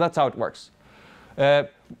 Well, that's how it works. The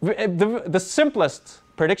simplest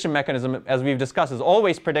prediction mechanism, as we've discussed, is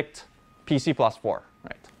always predict PC plus 4.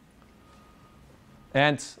 Right?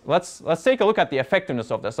 And let's take a look at the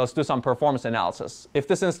effectiveness of this. Let's do some performance analysis. If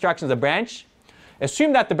this instruction is a branch,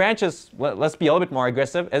 assume that the branch is, let's be a little bit more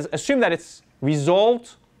aggressive, assume that it's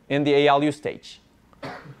resolved in the ALU stage.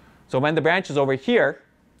 So when the branch is over here,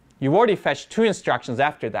 you've already fetched 2 instructions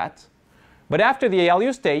after that. But after the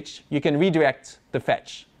ALU stage, you can redirect the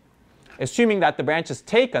fetch. Assuming that the branch is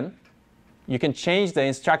taken, you can change the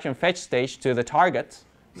instruction fetch stage to the target,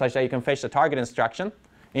 such that you can fetch the target instruction.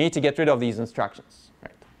 You need to get rid of these instructions.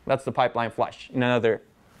 Right? That's the pipeline flush, viewed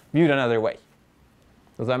another way.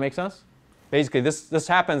 Does that make sense? Basically, this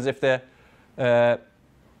happens if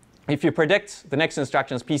you predict the next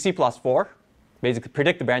instruction is PC plus 4, basically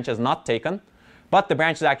predict the branch as not taken, but the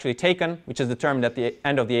branch is actually taken, which is determined at the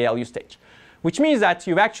end of the ALU stage. Which means that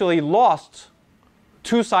you've actually lost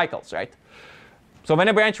 2 cycles, right? So when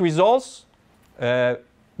a branch resolves,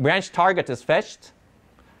 branch target is fetched,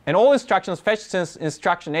 And all instructions fetched since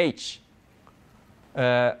instruction H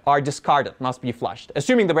are discarded, must be flushed,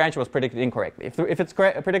 assuming the branch was predicted incorrectly. If it's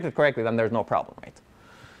predicted correctly, then there's no problem, right?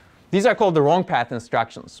 These are called the wrong path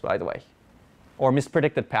instructions, by the way, or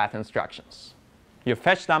mispredicted path instructions. You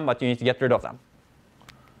fetch them, but you need to get rid of them.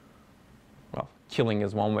 Well, killing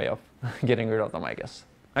is one way of getting rid of them, I guess.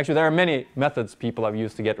 Actually, there are many methods people have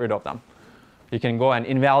used to get rid of them. You can go and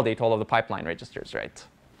invalidate all of the pipeline registers, right,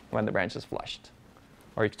 when the branch is flushed.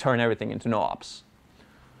 Or you turn everything into no-ops.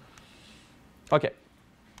 OK.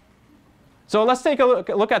 So let's take a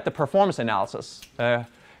look at the performance analysis.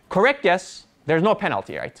 Correct guess, there's no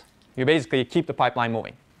penalty, right? You basically keep the pipeline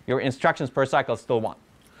moving. Your instructions per cycle is still 1.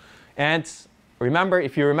 And remember,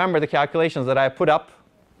 if you remember the calculations that I put up,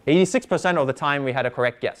 86% of the time we had a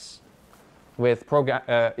correct guess with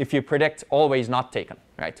if you predict always not taken,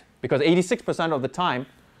 right? Because 86% of the time,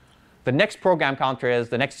 the next program counter is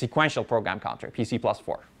the next sequential program counter, PC plus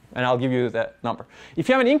 4. And I'll give you the number. If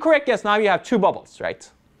you have an incorrect guess, now you have 2 bubbles, right?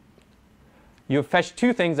 You fetch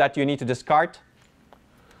 2 things that you need to discard.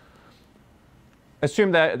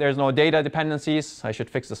 Assume that there's no data dependencies. I should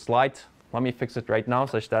fix the slide. Let me fix it right now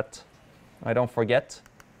such that I don't forget.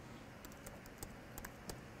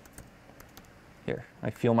 Here, I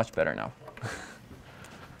feel much better now.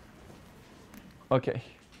 OK.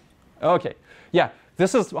 OK. Yeah,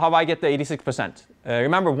 this is how I get the 86%.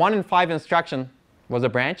 Remember, 1 in 5 instruction was a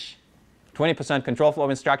branch, 20% control flow of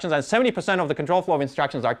instructions, and 70% of the control flow of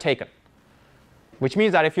instructions are taken. Which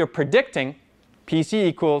means that if you're predicting next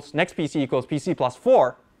PC equals PC plus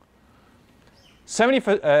 4,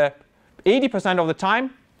 80% of the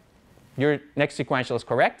time, your next sequential is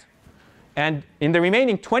correct. And in the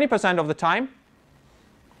remaining 20% of the time,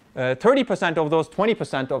 30% of those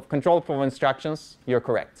 20% of control flow instructions, you're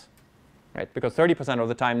correct, right? Because 30% of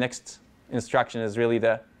the time, next instruction is really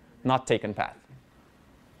the not taken path.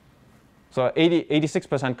 So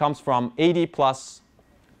 86% comes from 80 plus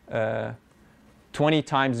 20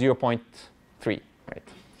 times 0.3, right?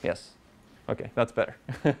 Yes. OK, that's better.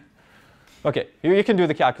 OK, you can do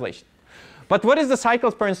the calculation. But what is the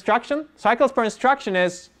cycles per instruction? Cycles per instruction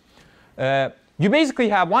is you basically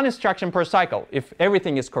have 1 instruction per cycle if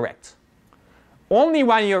everything is correct. Only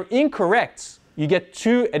when you're incorrect, you get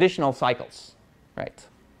 2 additional cycles, right?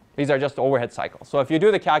 These are just overhead cycles. So if you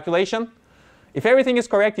do the calculation, if everything is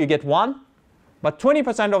correct, you get 1. But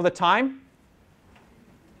 20% of the time,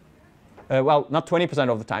 well, not 20%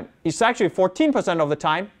 of the time. It's actually 14% of the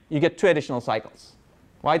time you get 2 additional cycles.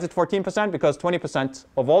 Why is it 14%? Because 20%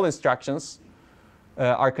 of all instructions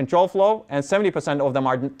are control flow, and 70% of them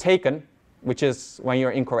are taken, which is when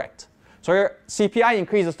you're incorrect. So your CPI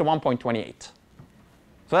increases to 1.28. So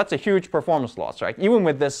that's a huge performance loss, right? Even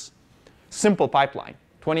with this simple pipeline,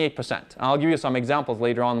 28%. And I'll give you some examples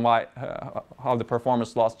later on how the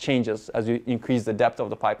performance loss changes as you increase the depth of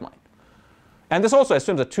the pipeline. And this also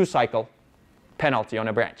assumes a 2-cycle penalty on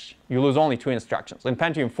a branch. You lose only 2 instructions. In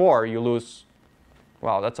Pentium 4, you lose,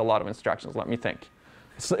 wow, that's a lot of instructions. Let me think.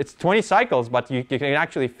 It's 20 cycles, but you can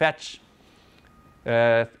actually fetch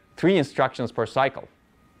 3 instructions per cycle.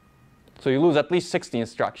 So you lose at least 60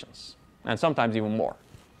 instructions, and sometimes even more.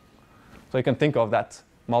 So you can think of that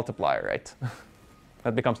multiplier, right?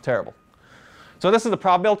 That becomes terrible. So this is the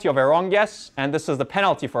probability of a wrong guess, and this is the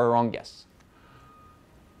penalty for a wrong guess.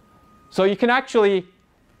 So you can actually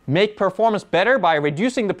make performance better by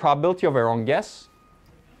reducing the probability of a wrong guess.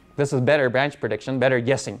 This is better branch prediction, better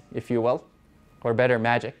guessing, if you will, or better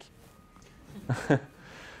magic.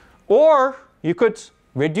 Or you could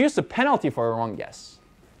reduce the penalty for a wrong guess.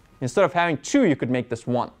 Instead of having 2, you could make this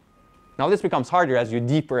 1. Now this becomes harder as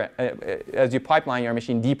you pipeline your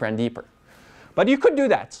machine deeper and deeper. But you could do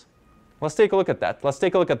that. Let's take a look at that. Let's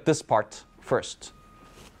take a look at this part first.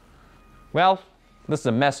 Well, this is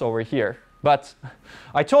a mess over here. But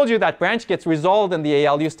I told you that branch gets resolved in the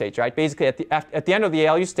ALU stage, right? Basically, at the end of the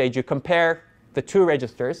ALU stage, you compare the 2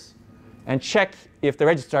 registers and check if the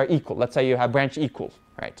registers are equal. Let's say you have branch equal,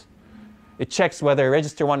 right? It checks whether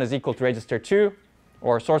register 1 is equal to register 2,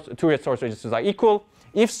 or 2 source registers are equal.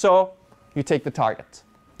 If so, you take the target.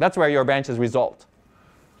 That's where your branch is resolved.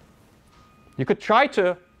 You could try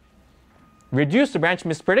to reduce the branch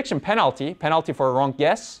misprediction penalty for a wrong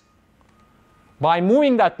guess, by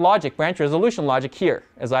moving that logic, branch resolution logic here,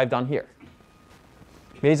 as I've done here.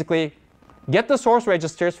 Basically, get the source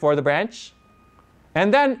registers for the branch,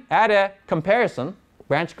 and then add a comparison,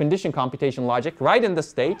 branch condition computation logic, right in this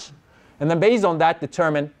stage, and then based on that,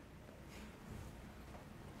 determine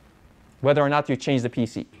whether or not you change the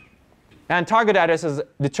PC. And target address is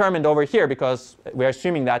determined over here because we're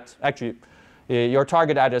assuming that actually your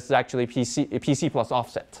target address is actually PC plus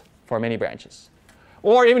offset for many branches.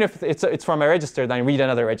 Or even if it's from a register, then read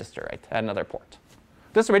another register, right, at another port.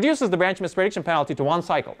 This reduces the branch misprediction penalty to 1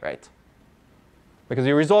 cycle, right? Because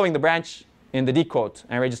you're resolving the branch in the decode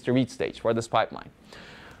and register read stage for this pipeline.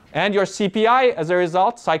 And your CPI, as a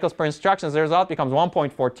result, cycles per instruction, as a result, becomes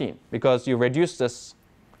 1.14 because you reduce this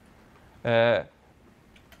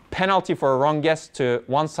penalty for a wrong guess to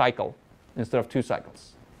 1 cycle instead of 2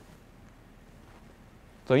 cycles.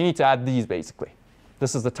 So you need to add these, basically.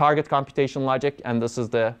 This is the target computation logic, and this is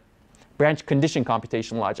the branch condition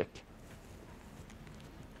computation logic.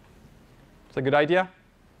 It's a good idea?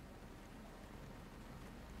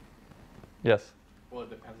 Yes? Well, it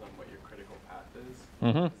depends on what your critical path is.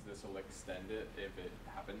 Mm-hmm. This will extend it if it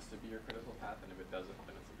happens to be your critical path, and if it doesn't,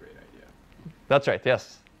 then it's a great idea. That's right,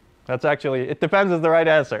 yes. That's actually, it depends is the right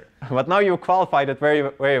answer. But now you qualified it very,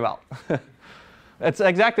 very well. It's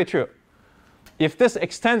exactly true. If this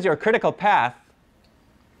extends your critical path,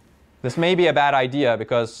 this may be a bad idea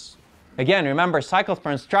because, again, remember, cycles per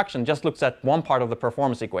instruction just looks at one part of the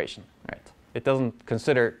performance equation, right? It doesn't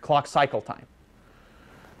consider clock cycle time.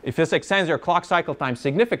 If this extends your clock cycle time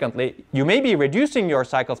significantly, you may be reducing your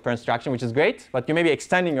cycles per instruction, which is great, but you may be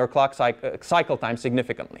extending your clock cycle time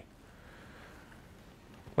significantly.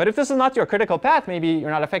 But if this is not your critical path, maybe you're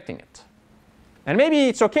not affecting it. And maybe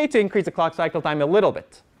it's OK to increase the clock cycle time a little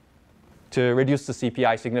bit to reduce the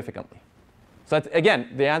CPI significantly. So that, again,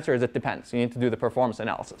 the answer is it depends. You need to do the performance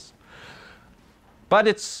analysis. But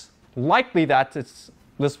it's likely that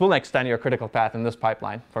this will extend your critical path in this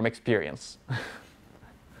pipeline from experience.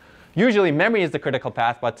 Usually, memory is the critical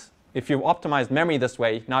path. But if you optimize memory this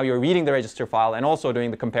way, now you're reading the register file and also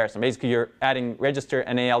doing the comparison. Basically, you're adding register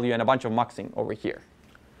and ALU and a bunch of muxing over here.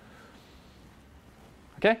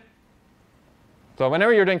 OK? So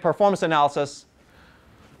whenever you're doing performance analysis,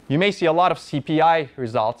 you may see a lot of CPI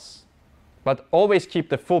results. But always keep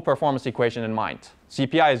the full performance equation in mind.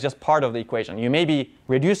 CPI is just part of the equation. You may be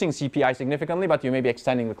reducing CPI significantly, but you may be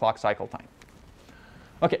extending the clock cycle time.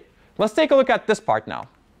 OK, let's take a look at this part now.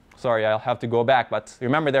 Sorry, I'll have to go back. But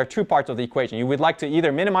remember, there are 2 parts of the equation. You would like to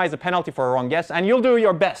either minimize the penalty for a wrong guess, and you'll do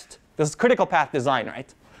your best. This is critical path design,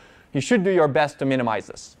 right? You should do your best to minimize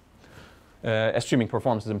this, assuming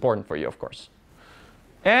performance is important for you, of course.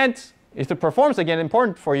 And if the performance, again,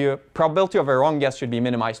 important for you, probability of a wrong guess should be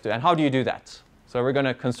minimized too. And how do you do that? So we're going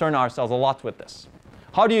to concern ourselves a lot with this.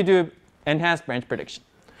 How do you do enhanced branch prediction?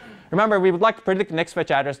 Remember, we would like to predict the next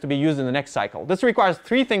fetch address to be used in the next cycle. This requires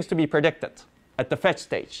 3 things to be predicted at the fetch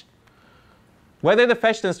stage. Whether the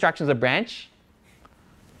fetched instruction is a branch,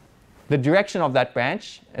 the direction of that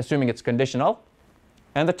branch, assuming it's conditional,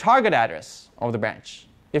 and the target address of the branch,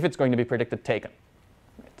 if it's going to be predicted taken.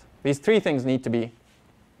 Right. These 3 things need to be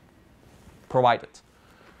provided.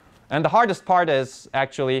 And the hardest part is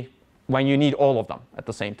actually when you need all of them at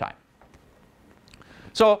the same time.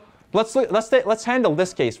 So let's handle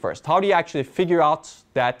this case first. How do you actually figure out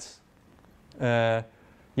that you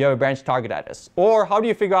have a branch target address? Or how do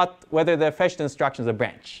you figure out whether the fetched instruction is a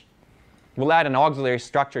branch? We'll add an auxiliary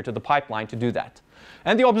structure to the pipeline to do that.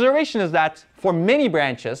 And the observation is that for many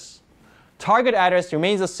branches, target address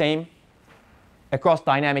remains the same across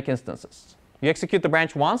dynamic instances. You execute the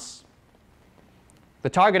branch once. The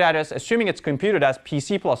target address, assuming it's computed as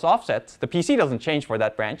PC plus offset, the PC doesn't change for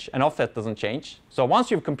that branch, and offset doesn't change. So once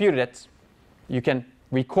you've computed it, you can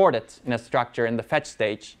record it in a structure in the fetch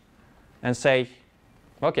stage and say,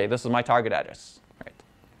 OK, this is my target address. Right.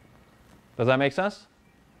 Does that make sense?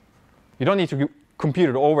 You don't need to compute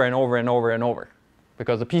it over and over and over and over,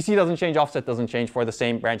 because the PC doesn't change, offset doesn't change for the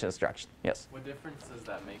same branch instruction. Yes? What difference does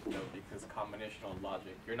that make, though? Because combinational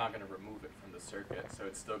logic, you're not going to remove it from the circuit, so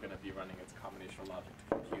it's still going to be running its combinational logic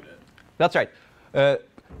to compute it. That's right.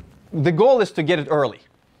 The goal is to get it early.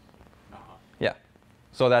 Yeah.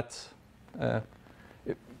 So that,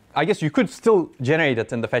 I guess you could still generate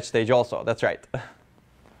it in the fetch stage also. That's right.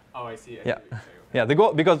 Oh, I see. Yeah. Yeah. The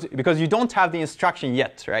goal, because you don't have the instruction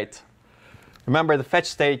yet, right? Remember the fetch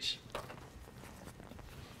stage.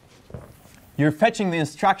 You're fetching the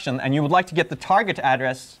instruction, and you would like to get the target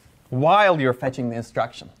address while you're fetching the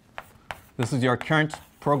instruction. This is your current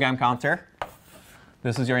program counter.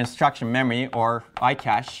 This is your instruction memory, or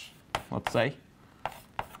iCache, let's say.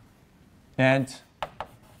 And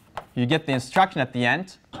you get the instruction at the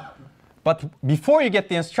end. But before you get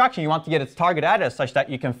the instruction, you want to get its target address such that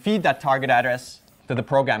you can feed that target address to the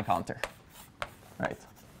program counter. Right.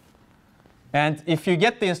 And if you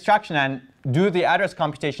get the instruction and do the address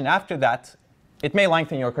computation after that, it may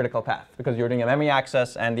lengthen your critical path, because you're doing a memory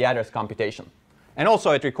access and the address computation. And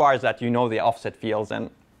also, it requires that you know the offset fields and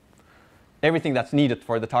everything that's needed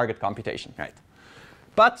for the target computation. Right?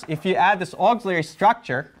 But if you add this auxiliary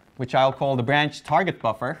structure, which I'll call the branch target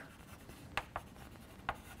buffer.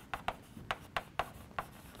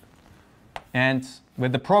 And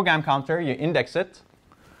with the program counter, you index it.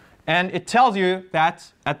 And it tells you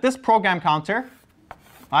that at this program counter,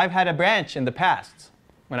 I've had a branch in the past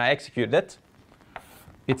when I executed it.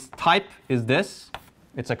 Its type is this.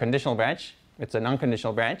 It's a conditional branch. It's an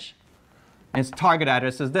unconditional branch. And its target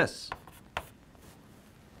address is this.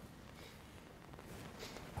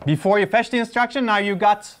 Before you fetch the instruction, now you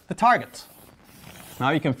got the target. Now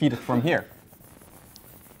you can feed it from here.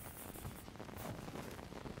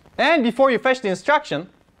 And before you fetch the instruction,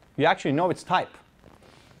 you actually know its type,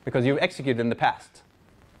 because you've executed in the past.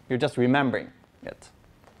 You're just remembering it.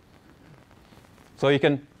 So you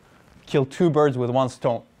can kill 2 birds with 1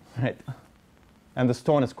 stone, right? And the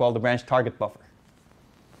stone is called the branch target buffer.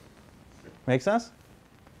 Make sense?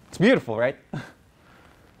 It's beautiful, right?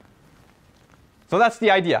 So that's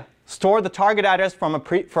the idea. Store the target address from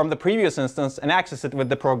the previous instance and access it with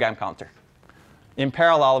the program counter in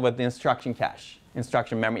parallel with the instruction cache,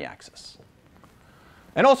 instruction memory access.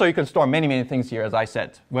 And also you can store many, many things here, as I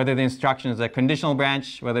said. Whether the instruction is a conditional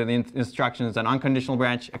branch, whether the instruction is an unconditional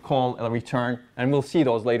branch, a call, a return. And we'll see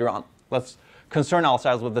those later on. Let's concern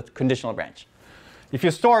ourselves with the conditional branch. If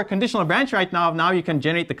you store a conditional branch right now you can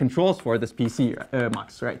generate the controls for this PC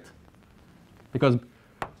mux, right? Because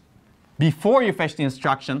before you fetch the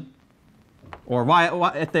instruction, or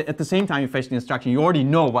at the same time you fetch the instruction, you already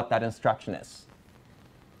know what that instruction is.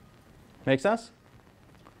 Make sense?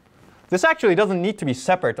 This actually doesn't need to be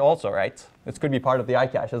separate also, right? This could be part of the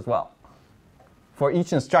iCache as well. For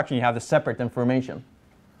each instruction, you have the separate information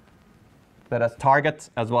that has target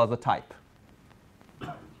as well as the type.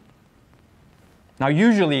 Now,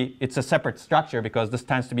 usually, it's a separate structure because this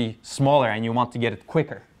tends to be smaller and you want to get it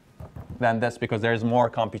quicker than this because there's more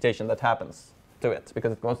computation that happens to it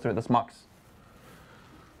because it goes through this mux.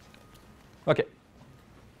 OK.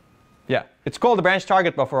 Yeah, it's called the branch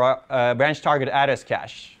target buffer, branch target address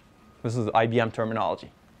cache. This is IBM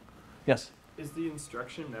terminology. Yes? Is the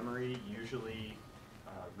instruction memory usually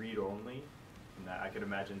read-only? And I could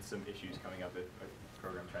imagine some issues coming up if a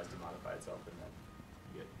program tries to modify itself and then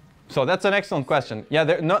you get... So that's an excellent question. Yeah,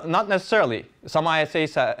 not necessarily. Some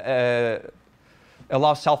ISAs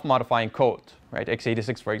allow self-modifying code, right?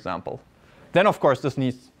 x86, for example. Then, of course, this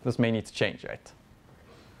may need to change, right?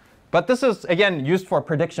 But this is, again, used for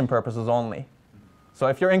prediction purposes only. So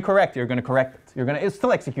if you're incorrect, you're going to correct it. You're going to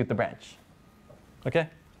still execute the branch. OK?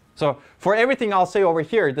 So for everything I'll say over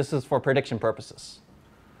here, this is for prediction purposes.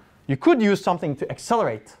 You could use something to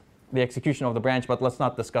accelerate the execution of the branch, but let's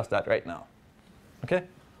not discuss that right now. OK?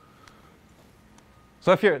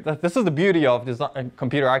 So this is the beauty of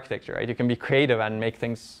computer architecture, right? You can be creative and make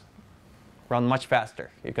things run much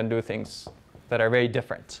faster. You can do things that are very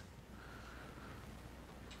different.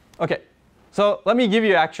 OK, so let me give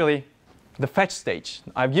you actually the fetch stage.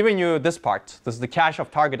 I've given you this part. This is the cache of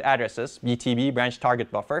target addresses, BTB, branch target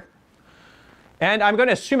buffer. And I'm going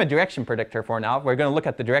to assume a direction predictor for now. We're going to look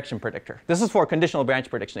at the direction predictor. This is for conditional branch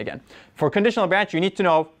prediction again. For conditional branch, you need to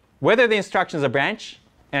know whether the instruction is a branch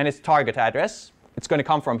and its target address. It's going to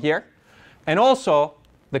come from here. And also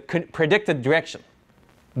the predicted direction,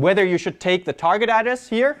 whether you should take the target address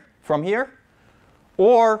here, from here,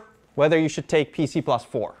 or whether you should take PC plus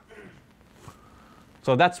 4.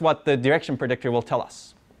 So that's what the direction predictor will tell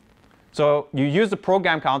us. So you use the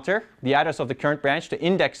program counter, the address of the current branch, to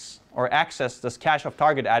index or access this cache of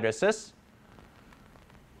target addresses,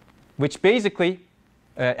 which basically,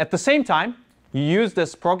 at the same time, you use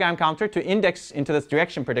this program counter to index into this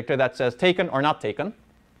direction predictor that says taken or not taken,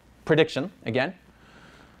 prediction again.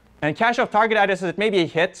 And cache of target addresses, it may be a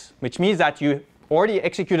hit, which means that you already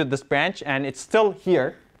executed this branch and it's still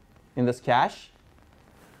here in this cache.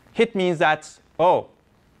 Hit means that, oh,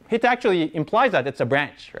 hit actually implies that it's a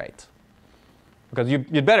branch, right? Because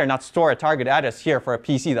you'd better not store a target address here for a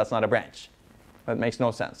PC that's not a branch. That makes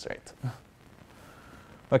no sense, right?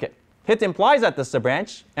 OK, hit implies that this is a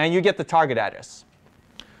branch, and you get the target address.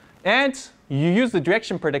 And you use the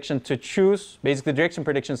direction prediction to choose. Basically, the direction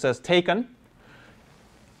prediction says taken.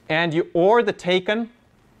 And you OR the taken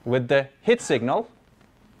with the hit signal.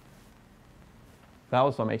 That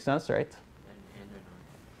also makes sense, right?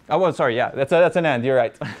 Oh, well, sorry, yeah, that's an AND. You're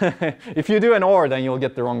right. If you do an OR, then you'll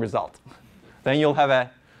get the wrong result. Then you'll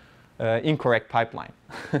have an incorrect pipeline.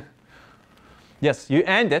 Yes, you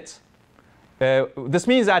AND it. This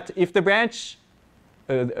means that if the branch,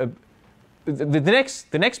 the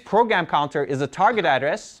next program counter is a target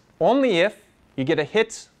address only if you get a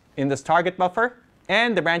hit in this target buffer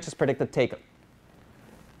and the branch is predicted taken.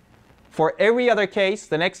 For every other case,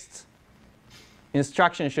 the next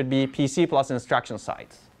instruction should be PC plus instruction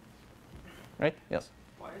size. right? Yes.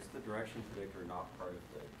 Why is the direction predictor not part of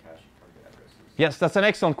the cache of target addresses? Yes, that's an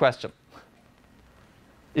excellent question.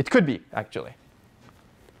 It could be, actually.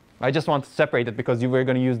 I just want to separate it because you were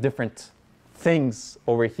going to use different things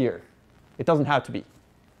over here. It doesn't have to be.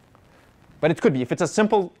 But it could be. If it's a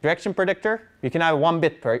simple direction predictor, you can have one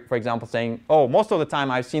bit, for example, saying, oh, most of the time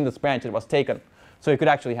I've seen this branch, it was taken. So you could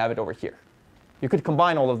actually have it over here. You could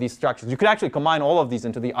combine all of these structures. You could actually combine all of these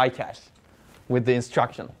into the iCache with the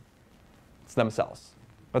instructions themselves.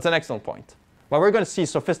 That's an excellent point. But we're going to see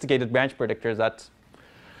sophisticated branch predictors that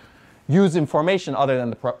use information other than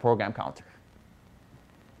the program counter.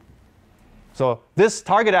 So this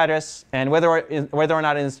target address and whether or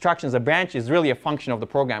not an instruction is a branch is really a function of the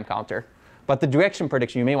program counter. But the direction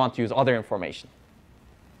prediction, you may want to use other information.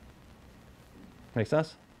 Make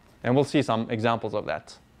sense? And we'll see some examples of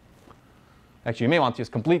that. Actually, you may want to use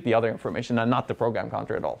completely other information and not the program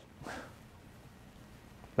counter at all.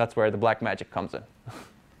 That's where the black magic comes in.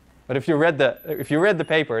 But if you read the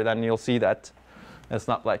paper, then you'll see that it's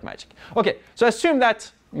not black magic. OK, so assume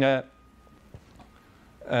that now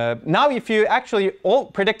if you actually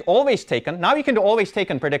predict always taken, now you can do always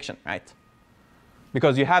taken prediction, right?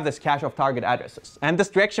 Because you have this cache of target addresses. And this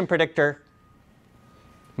direction predictor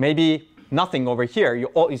may be nothing over here.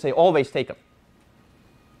 You say always taken,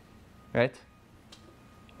 right?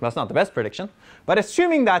 That's not the best prediction. But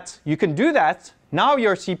assuming that you can do that, now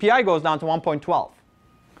your CPI goes down to 1.12.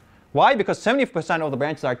 Why? Because 70% of the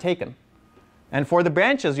branches are taken. And for the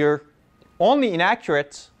branches, you're only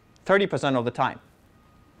inaccurate 30% of the time.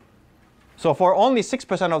 So for only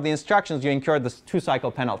 6% of the instructions, you incur this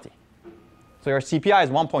 2-cycle penalty. So your CPI is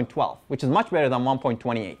 1.12, which is much better than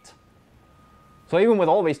 1.28. So even with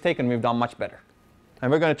always taken, we've done much better.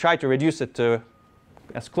 And we're going to try to reduce it to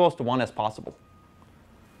as close to 1 as possible.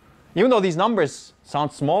 Even though these numbers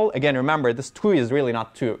sound small, again, remember, this 2 is really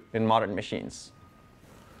not 2 in modern machines.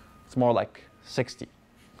 It's more like 60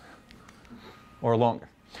 or longer.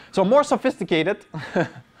 So more sophisticated,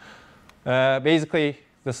 basically,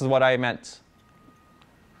 this is what I meant.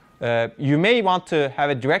 You may want to have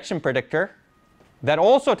a direction predictor that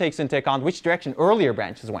also takes into account which direction earlier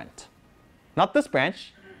branches went. Not this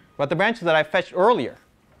branch, but the branches that I fetched earlier.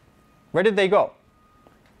 Where did they go?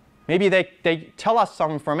 Maybe they tell us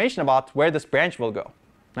some information about where this branch will go.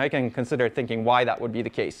 Now you can consider thinking why that would be the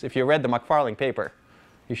case. If you read the McFarlane paper,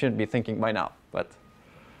 you shouldn't be thinking by now. But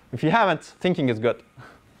if you haven't, thinking is good.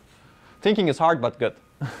 Thinking is hard, but good.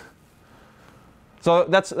 So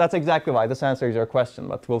that's exactly why. This answers your question,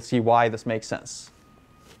 but we'll see why this makes sense.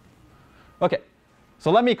 OK,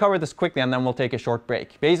 so let me cover this quickly, and then we'll take a short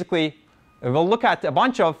break. Basically, we'll look at a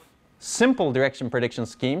bunch of simple direction prediction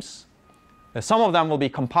schemes. Some of them will be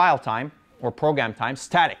compile time or program time,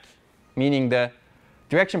 static, meaning the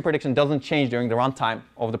direction prediction doesn't change during the runtime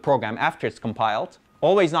of the program after it's compiled.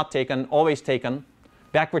 Always not taken, always taken,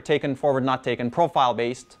 backward taken, forward not taken, profile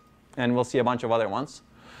based, and we'll see a bunch of other ones.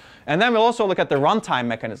 And then we'll also look at the runtime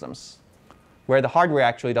mechanisms, where the hardware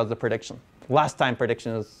actually does the prediction. Last time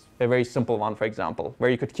prediction is a very simple one, for example, where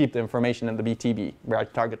you could keep the information in the BTB, branch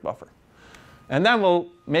target buffer. And then we'll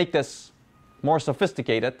make this more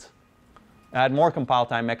sophisticated, add more compile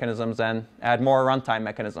time mechanisms, and add more runtime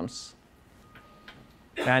mechanisms.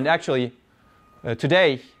 And actually,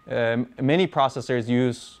 today, many processors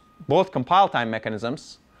use both compile time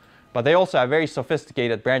mechanisms, but they also have very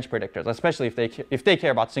sophisticated branch predictors, especially if they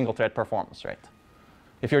care about single-thread performance, right?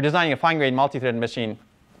 If you're designing a fine-grained multi-threaded machine,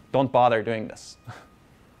 don't bother doing this.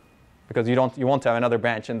 Because you won't have another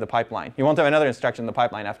branch in the pipeline. You won't have another instruction in the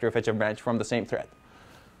pipeline after you fetch a branch from the same thread.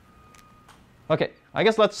 OK, I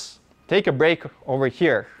guess let's take a break over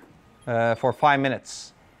here for 5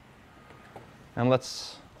 minutes. And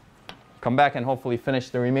let's come back and hopefully finish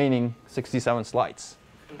the remaining 67 slides.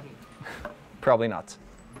 Probably not.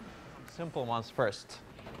 Simple ones first.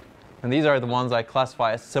 And these are the ones I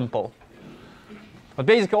classify as simple. But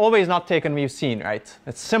basically, always not taken we've seen, right?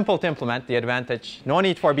 It's simple to implement, the advantage. No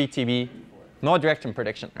need for BTB. No direction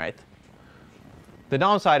prediction, right? The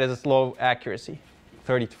downside is its low accuracy,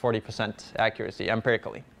 30 to 40% accuracy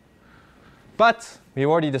empirically. But we've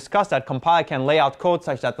already discussed that compile can lay out code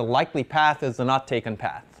such that the likely path is the not taken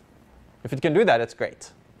path. If it can do that, it's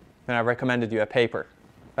great. And I've recommended you a paper.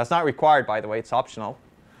 That's not required, by the way. It's optional.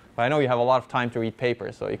 But I know you have a lot of time to read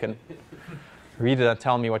papers, so you can read it and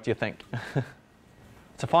tell me what you think.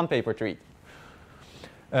 It's a fun paper to read.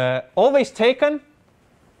 Always taken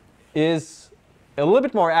is a little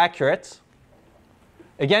bit more accurate.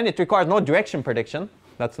 Again, it requires no direction prediction.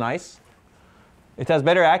 That's nice. It has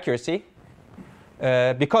better accuracy.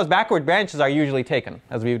 Because backward branches are usually taken,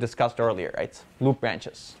 as we've discussed earlier, right? Loop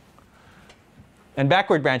branches. And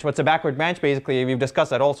backward branch, what's a backward branch? Basically, we've discussed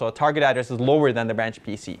that also. A target address is lower than the branch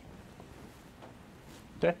PC.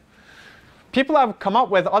 Okay. People have come up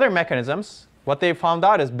with other mechanisms. What they found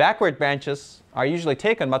out is backward branches are usually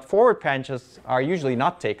taken, but forward branches are usually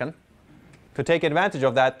not taken. To take advantage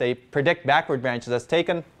of that, they predict backward branches as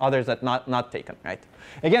taken, others as not taken. Right?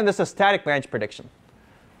 Again, this is static branch prediction,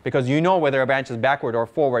 because you know whether a branch is backward or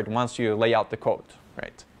forward once you lay out the code.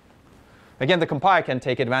 Right? Again, the compiler can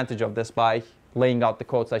take advantage of this by laying out the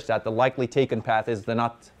code such that the likely taken path is the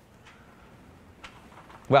not,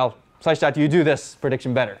 well, such that you do this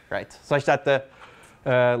prediction better, right? Such that the,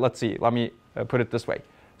 let's see, let me put it this way.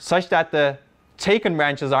 Such that the taken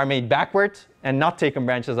branches are made backward and not taken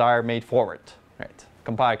branches are made forward, right?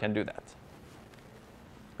 Compiler can do that.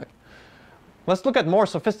 Okay. Let's look at more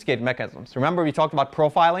sophisticated mechanisms. Remember we talked about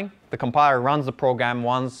profiling? The compiler runs the program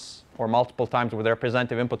once or multiple times with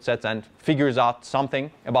representative input sets and figures out something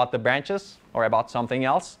about the branches or about something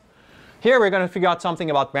else. Here we're going to figure out something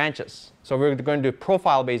about branches. So we're going to do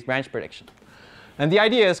profile-based branch prediction. And the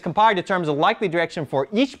idea is compiler determines a likely direction for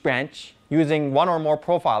each branch using one or more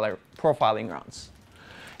profiling rounds,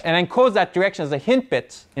 and encodes that direction as a hint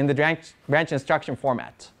bit in the branch instruction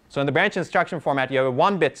format. So in the branch instruction format, you have a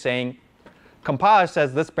 1 bit saying, compiler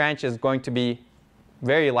says this branch is going to be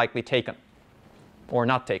very likely taken or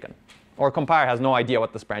not taken. Or compiler has no idea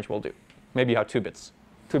what this branch will do. Maybe you have 2 bits.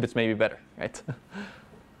 2 bits may be better, right?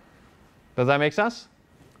 Does that make sense?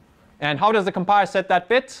 And how does the compiler set that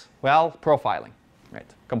bit? Well, profiling. Right?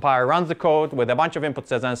 Compiler runs the code with a bunch of input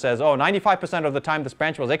sets and says, oh, 95% of the time this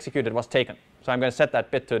branch was executed was taken. So I'm going to set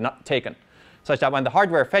that bit to not taken, such that when the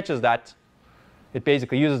hardware fetches that, it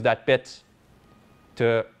basically uses that bit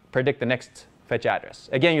to predict the next fetch address.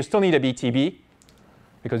 Again, you still need a BTB,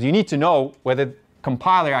 because you need to know whether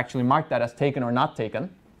compiler actually marked that as taken or not taken.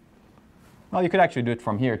 Well, you could actually do it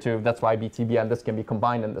from here too. That's why BTB and this can be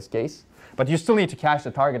combined in this case. But you still need to cache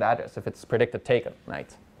the target address if it's predicted taken,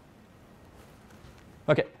 right?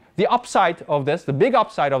 OK, the upside of this, the big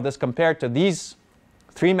upside of this compared to these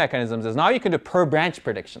 3 mechanisms is now you can do per branch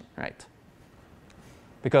prediction, right?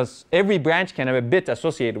 Because every branch can have a bit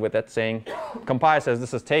associated with it saying, compiler says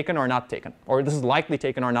this is taken or not taken, or this is likely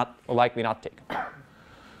taken or likely not taken.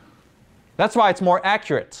 That's why it's more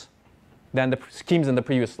accurate than the schemes in the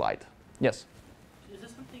previous slide. Yes? Is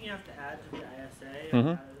this something you have to add to the ISA?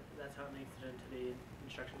 Mm-hmm. That's how it makes it into the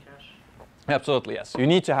instruction cache? Absolutely, yes. You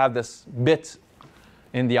need to have this bit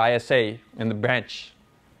in the ISA, in the branch,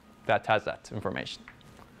 that has that information.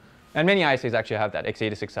 And many ISAs actually have that.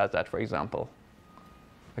 x86 has that, for example.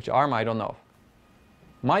 Actually, ARM, I don't know.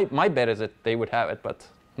 My bet is that they would have it, but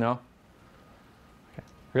no? Okay.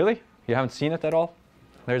 Really? You haven't seen it at all?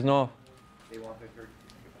 There's no... They want the 30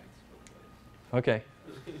 gigabytes. OK.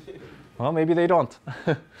 Well, maybe they don't.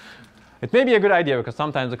 It may be a good idea, because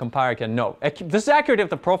sometimes the compiler can know. This is accurate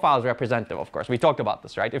if the profile is representative, of course. We talked about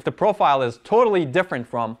this, right? If the profile is totally different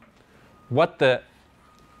from what the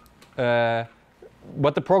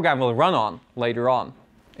program will run on later on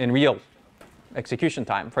in real execution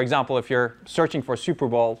time. For example, if you're searching for Super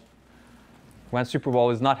Bowl, when Super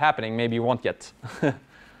Bowl is not happening, maybe you won't get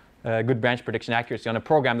good branch prediction accuracy on a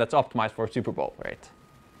program that's optimized for Super Bowl, right?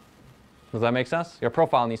 Does that make sense? Your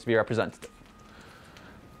profile needs to be representative.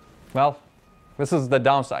 Well, this is the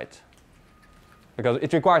downside, because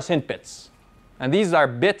it requires hint bits. And these are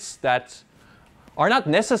bits that are not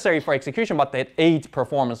necessary for execution, but they aid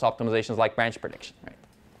performance optimizations like branch prediction. Right?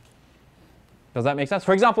 Does that make sense?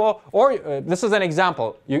 For example, this is an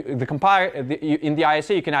example. The compiler, in the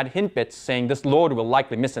ISA, you can add hint bits saying this load will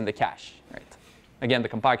likely miss in the cache. Right? Again, the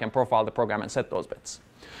compiler can profile the program and set those bits.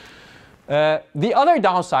 The other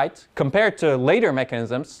downside, compared to later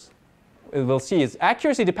mechanisms, we'll see is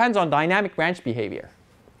accuracy depends on dynamic branch behavior.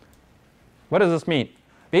 What does this mean?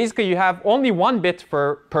 Basically, you have only 1 bit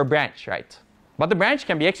per branch, right? But the branch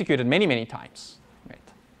can be executed many, many times. Right?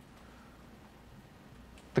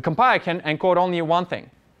 The compiler can encode only one thing.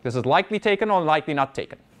 This is likely taken or likely not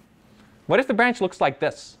taken. What if the branch looks like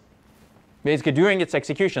this? Basically, during its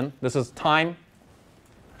execution, this is time.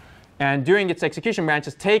 And during its execution, branch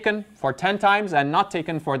is taken for 10 times and not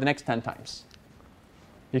taken for the next 10 times.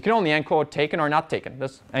 You can only encode taken or not taken.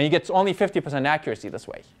 And you get only 50% accuracy this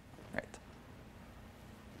way. Right?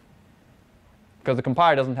 Because the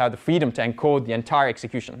compiler doesn't have the freedom to encode the entire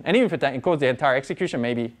execution. And even if it encodes the entire execution,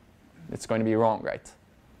 maybe it's going to be wrong, right?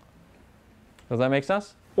 Does that make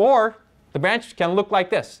sense? Or the branch can look like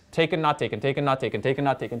this. Taken, not taken, taken, not taken, taken,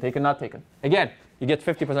 not taken, taken, not taken. Again, you get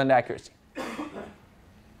 50% accuracy.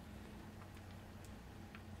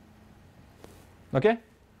 OK?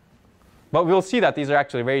 But we'll see that these are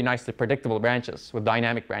actually very nicely predictable branches with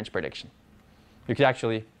dynamic branch prediction.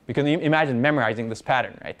 You can imagine memorizing this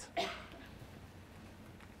pattern, right?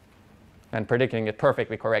 And predicting it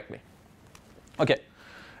perfectly correctly. OK.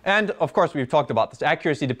 And of course, we've talked about this.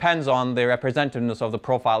 Accuracy depends on the representativeness of the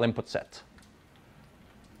profile input set.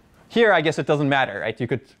 Here, I guess it doesn't matter, right? You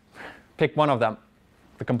could pick one of them.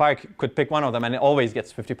 The compiler could pick one of them, and it always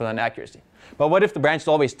gets 50% accuracy. But what if the branch is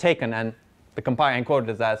always taken, and the compiler encoded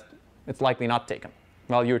it as it's likely not taken?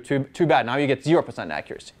 Well, you're too bad. Now you get 0%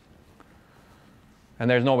 accuracy. And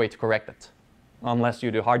there's no way to correct it, unless you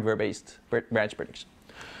do hardware-based branch prediction.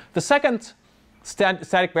 The second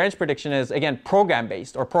static branch prediction is, again,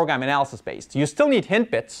 program-based or program analysis-based. You still need hint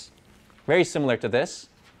bits, very similar to this.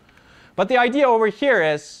 But the idea over here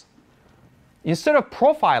is, instead of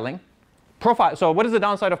profiling, so what is the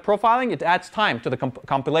downside of profiling? It adds time to the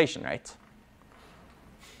compilation, right?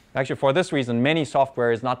 Actually, for this reason, many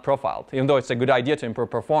software is not profiled, even though it's a good idea to improve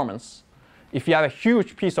performance. If you have a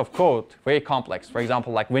huge piece of code, very complex, for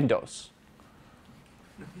example, like Windows,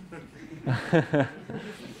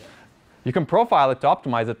 you can profile it to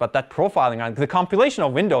optimize it, but that profiling, the compilation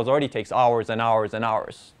of Windows already takes hours and hours and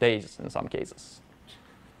hours, days in some cases.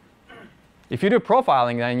 If you do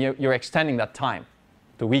profiling, then you're extending that time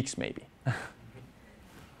to weeks, maybe.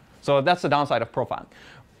 So that's the downside of profiling.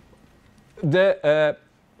 The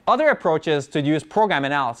other approach is to use program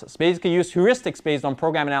analysis. Basically, use heuristics based on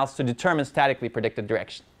program analysis to determine statically predicted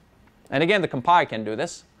direction. And again, the compiler can do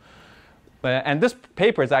this. And this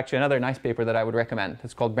paper is actually another nice paper that I would recommend.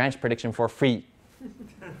 It's called Branch Prediction for Free.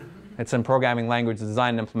 It's in Programming Language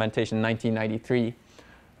Design and Implementation in 1993.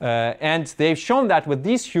 And they've shown that with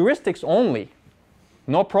these heuristics only,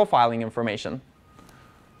 no profiling information,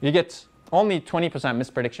 you get only 20%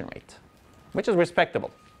 misprediction rate, which is respectable.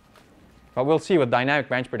 But we'll see with dynamic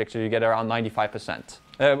branch prediction, you get around 95%.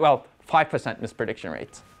 Well, 5% misprediction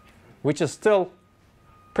rate, which is still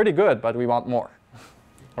pretty good, but we want more.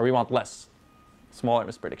 Or we want less, smaller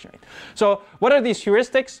misprediction rate. So what are these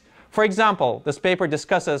heuristics? For example, this paper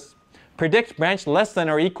discusses predict branch less than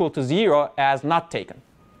or equal to 0 as not taken.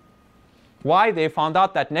 Why? They found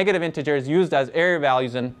out that negative integer is used as error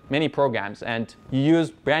values in many programs, and you use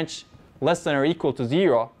branch less than or equal to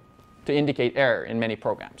 0 to indicate error in many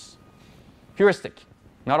programs. Heuristic,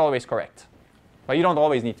 not always correct. But you don't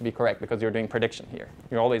always need to be correct because you're doing prediction here.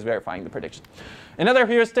 You're always verifying the prediction. Another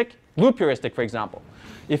heuristic, loop heuristic, for example.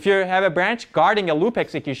 If you have a branch guarding a loop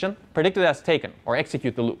execution, predict it as taken, or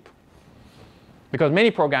execute the loop. Because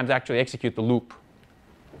many programs actually execute the loop.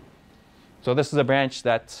 So this is a branch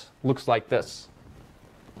that looks like this.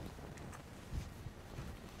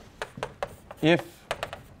 If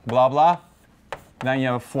blah, blah, then you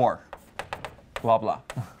have a for, blah, blah.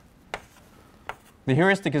 The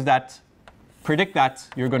heuristic is that predict that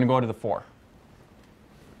you're going to go to the for.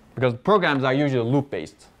 Because programs are usually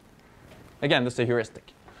loop-based. Again, this is a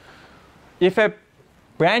heuristic. If a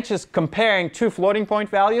branch is comparing two floating point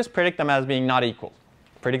values, predict them as being not equal.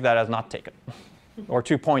 Predict that as not taken. Or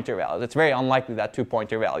two pointer values. It's very unlikely that two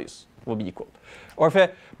pointer values will be equal. Or if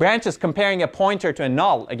a branch is comparing a pointer to a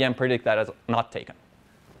null, again, predict that as not taken.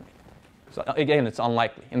 So again, it's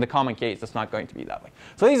unlikely. In the common case, it's not going to be that way.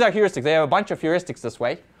 So these are heuristics. They have a bunch of heuristics this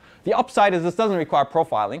way. The upside is this doesn't require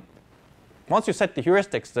profiling. Once you set the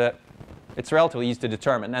heuristics, it's relatively easy to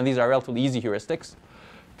determine. And these are relatively easy heuristics.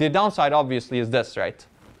 The downside, obviously, is this, right?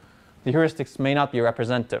 The heuristics may not be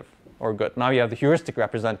representative or good. Now you have the heuristic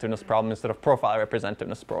representativeness problem instead of profile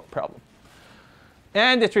representativeness problem.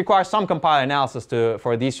 And it requires some compiler analysis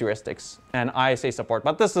for these heuristics and ISA support.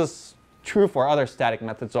 But this is true for other static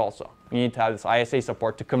methods also. You need to have this ISA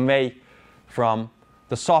support to convey from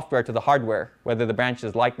the software to the hardware whether the branch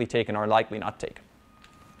is likely taken or likely not taken.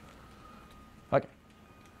 OK.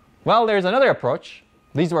 Well, there's another approach.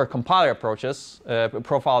 These were compiler approaches,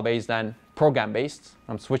 profile-based and program-based.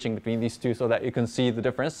 I'm switching between these two so that you can see the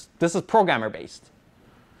difference. This is programmer-based.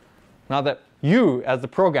 Now that you, as the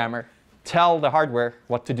programmer, tell the hardware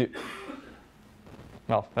what to do.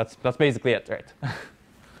 Well, that's basically it, right?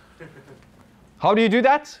 How do you do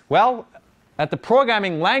that? Well, at the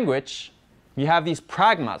programming language, you have these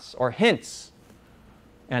pragmas, or hints.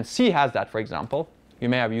 And C has that, for example. You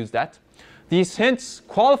may have used that. These hints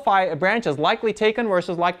qualify a branch as likely taken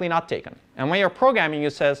versus likely not taken. And when you're programming, you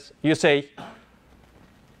say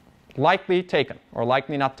likely taken or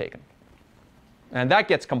likely not taken. And that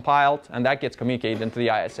gets compiled, and that gets communicated into the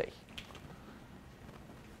ISA.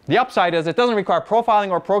 The upside is it doesn't require profiling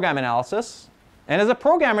or program analysis. And as a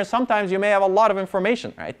programmer, sometimes you may have a lot of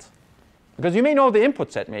information, right? Because you may know the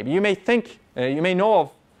input set, maybe. You may think, you may know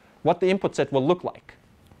of what the input set will look like.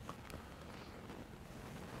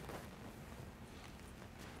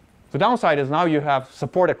 The downside is now you have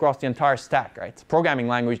support across the entire stack, right? Programming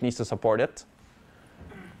language needs to support it.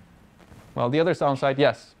 Well, the other downside,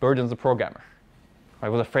 yes, burdens the programmer. I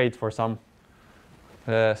was afraid for some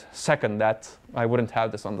second that I wouldn't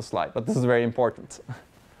have this on the slide, but this is very important.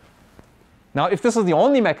 Now, if this is the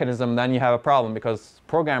only mechanism, then you have a problem because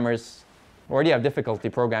programmers already have difficulty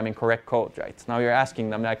programming correct code, right? Now you're asking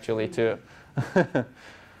them actually to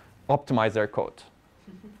optimize their code.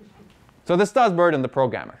 So this does burden the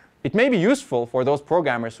programmer. It may be useful for those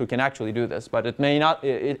programmers who can actually do this, but it may not.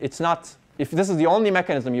 It's not. If this is the only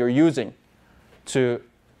mechanism you're using to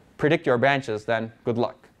predict your branches, then good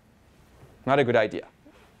luck. Not a good idea.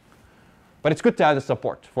 But it's good to have the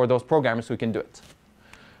support for those programmers who can do it.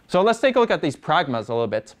 So let's take a look at these pragmas a little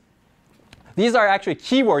bit. These are actually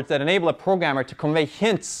keywords that enable a programmer to convey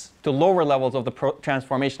hints to lower levels of the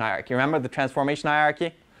transformation hierarchy. Remember the transformation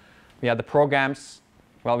hierarchy? We had the programs.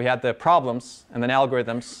 Well, we had the problems, and then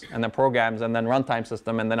algorithms, and then programs, and then runtime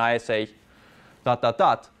system, and then ISA, ...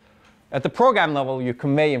 At the program level, you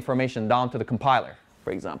convey information down to the compiler,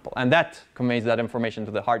 for example. And that conveys that information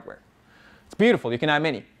to the hardware. It's beautiful. You can have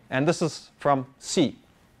many. And this is from C.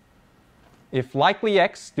 If likely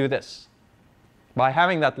x, do this. By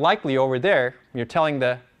having that likely over there, you're telling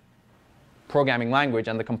the programming language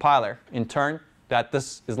and the compiler, in turn, that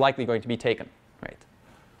this is likely going to be taken. Right?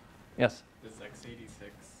 Yes? Does x86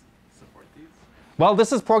 support these? Well,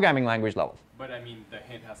 this is programming language level. But I mean, the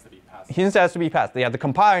hint has to be passed. Hint has to be passed. Yeah, the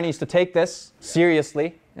compiler needs to take this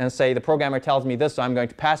seriously and say, the programmer tells me this, so I'm going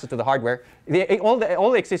to pass it to the hardware. All the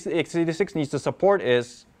x86 needs to support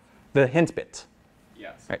is the hint bit.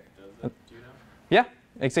 Yes. Right. Does it? Do you know? Yeah,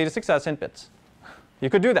 x86 has hint bits. You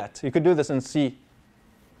could do that. You could do this in C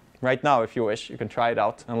right now if you wish. You can try it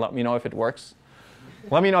out and let me know if it works.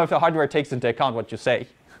 Let me know if the hardware takes into account what you say.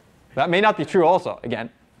 That may not be true also,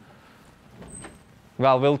 again.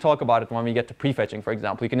 Well, we'll talk about it when we get to prefetching, for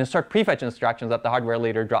example. You can insert prefetch instructions that the hardware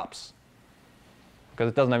later drops because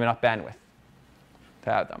it doesn't have enough bandwidth to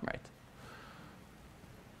have them, right?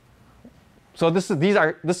 So this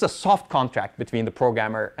is a soft contract between the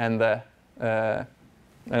programmer and the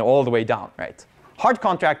and all the way down, right? Hard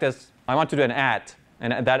contract is I want to do an add,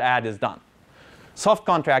 and that add is done. Soft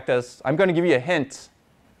contract is I'm going to give you a hint,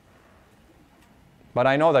 but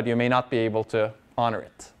I know that you may not be able to honor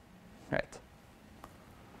it, right?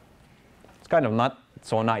 It's kind of not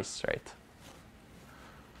so nice, right?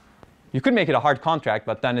 You could make it a hard contract,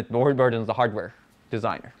 but then it burdens the hardware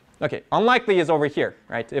designer. OK, unlikely is over here,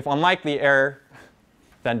 right? If unlikely error,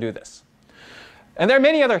 then do this. And there are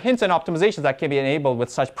many other hints and optimizations that can be enabled with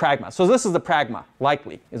such pragma. So this is the pragma.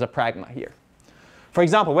 Likely is a pragma here. For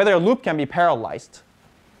example, whether a loop can be parallelized,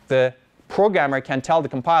 the programmer can tell the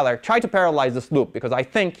compiler, try to parallelize this loop, because I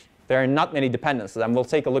think there are not many dependencies. And we'll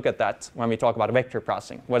take a look at that when we talk about vector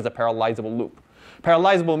processing. What is a parallelizable loop?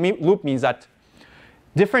 Parallelizable loop means that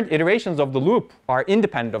different iterations of the loop are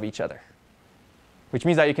independent of each other, which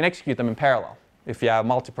means that you can execute them in parallel if you have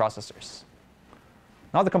multiprocessors.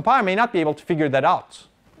 Now, the compiler may not be able to figure that out,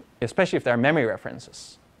 especially if there are memory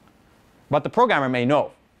references. But the programmer may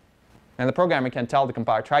know. And the programmer can tell the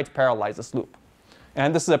compiler, try to parallelize this loop.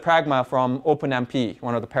 And this is a pragma from OpenMP,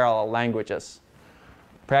 one of the parallel languages.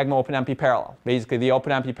 Pragma OpenMP parallel. Basically, the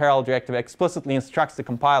OpenMP parallel directive explicitly instructs the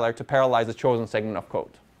compiler to parallelize a chosen segment of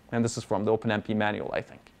code. And this is from the OpenMP manual, I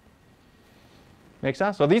think. Make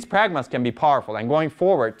sense? So these pragmas can be powerful. And going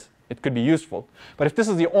forward, it could be useful. But if this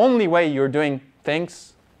is the only way you're doing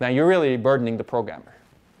things, then you're really burdening the programmer.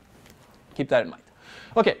 Keep that in mind.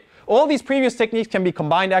 OK, all these previous techniques can be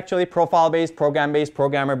combined, actually, profile-based, program-based,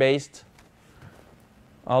 programmer-based.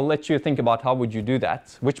 I'll let you think about how would you do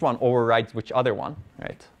that. Which one overrides which other one,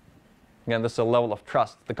 right? Again, this is a level of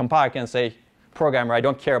trust. The compiler can say, programmer, I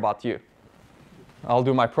don't care about you. I'll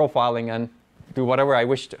do my profiling and do whatever I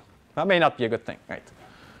wish to. That may not be a good thing, right?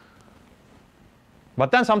 But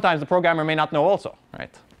then sometimes the programmer may not know also,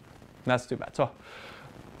 right? That's too bad. So,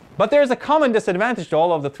 but there's a common disadvantage to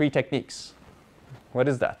all of the three techniques. What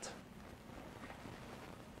is that?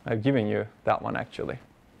 I've given you that one, actually.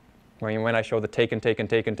 When I show the taken, taken,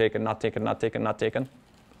 taken, taken, not taken, not taken, not taken.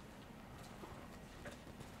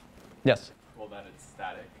 Yes? Well, that it's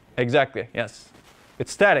static. Exactly, yes.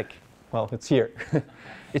 It's static. Well, it's here.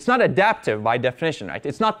 It's not adaptive by definition, right?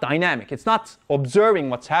 It's not dynamic. It's not observing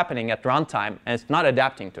what's happening at runtime, and it's not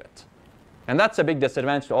adapting to it. And that's a big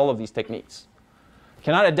disadvantage to all of these techniques. You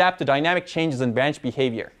cannot adapt to dynamic changes in branch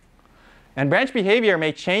behavior. And branch behavior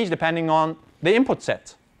may change depending on the input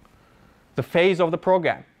set, the phase of the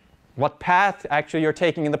program, what path actually you're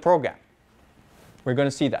taking in the program. We're going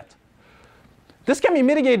to see that. This can be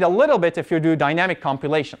mitigated a little bit if you do dynamic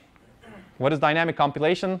compilation. What is dynamic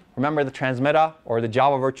compilation? Remember the transmeta or the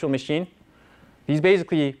Java virtual machine? These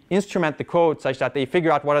basically instrument the code such that they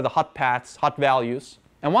figure out what are the hot paths, hot values.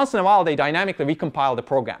 And once in a while, they dynamically recompile the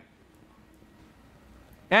program.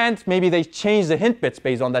 And maybe they change the hint bits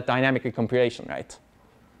based on that dynamic recompilation, right?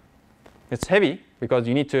 It's heavy because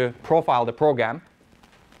you need to profile the program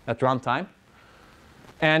at runtime.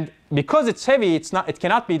 And because it's heavy, it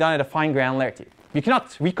cannot be done at a fine granularity. You cannot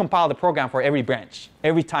recompile the program for every branch,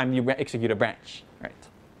 every time you execute a branch, right?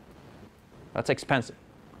 That's expensive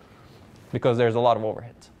because there's a lot of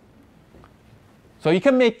overhead. So you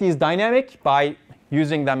can make these dynamic by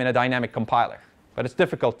using them in a dynamic compiler. But it's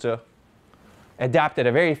difficult to adapt at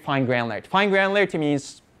a very fine granularity. Fine granularity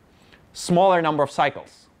means smaller number of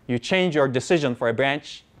cycles. You change your decision for a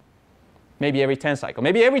branch maybe every 10 cycles.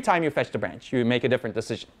 Maybe every time you fetch the branch, you make a different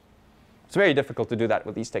decision. It's very difficult to do that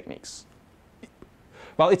with these techniques.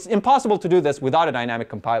 Well, it's impossible to do this without a dynamic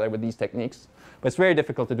compiler with these techniques. But it's very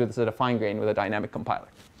difficult to do this at a fine grain with a dynamic compiler.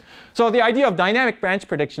 So the idea of dynamic branch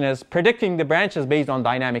prediction is predicting the branches based on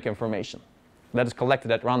dynamic information that is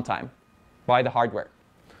collected at runtime by the hardware.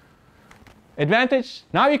 Advantage,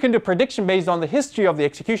 now you can do prediction based on the history of the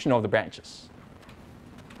execution of the branches.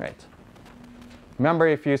 Right? Remember,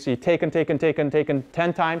 if you see taken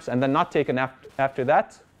 10 times and then not taken after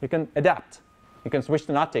that, you can adapt. You can switch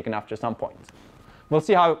to not taken after some point. We'll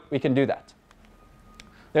see how we can do that.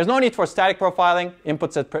 There's no need for static profiling.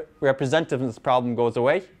 Input set representativeness problem goes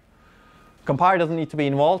away. Compiler doesn't need to be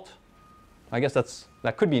involved. I guess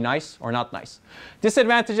that could be nice or not nice.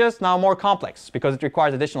 Disadvantages, now more complex because it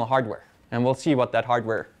requires additional hardware. And we'll see what that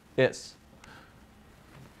hardware is.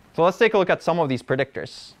 So let's take a look at some of these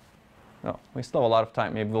predictors. Oh, we still have a lot of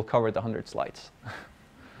time. Maybe we'll cover the 100 slides.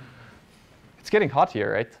 It's getting hot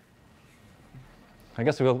here, right? I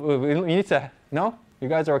guess we need to, no? You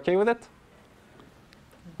guys are OK with it?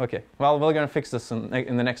 OK. Well, we're going to fix this in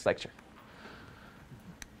the next lecture.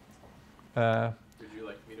 Would you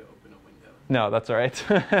like me to open a window? No, that's all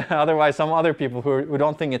right. Otherwise, some other people who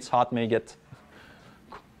don't think it's hot may get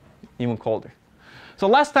even colder. So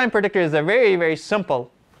last time predictor is a very, very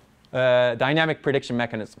simple dynamic prediction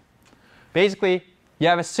mechanism. Basically, you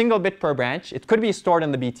have a single bit per branch. It could be stored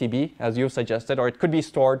in the BTB, as you suggested, or it could be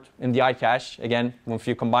stored in the iCache, again, if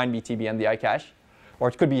you combine BTB and the iCache. Or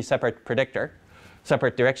it could be a separate predictor,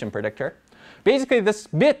 separate direction predictor. Basically, this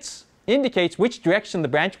bit indicates which direction the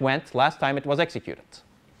branch went last time it was executed.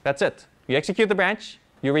 That's it. You execute the branch,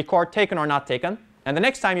 you record taken or not taken, and the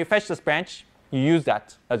next time you fetch this branch, you use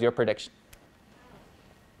that as your prediction.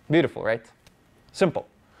 Beautiful, right? Simple.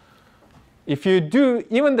 If you do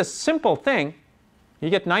even the simple thing, you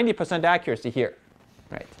get 90% accuracy here,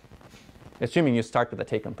 right? Assuming you start with a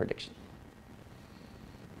taken prediction.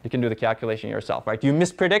 You can do the calculation yourself, right? You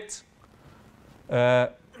mispredict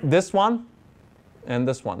this one and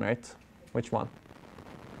this one, right? Which one?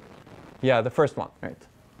 Yeah, the first one, right?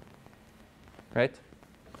 Right?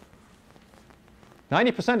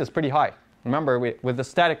 90% is pretty high. Remember, with the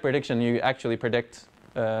static prediction, you actually predict,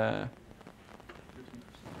 yeah,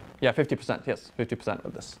 50%. Yes, 50%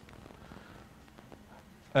 of this.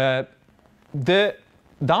 The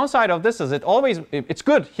downside of this is it's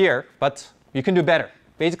good here, but you can do better.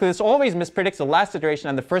 Basically, this always mispredicts the last iteration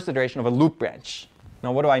and the first iteration of a loop branch.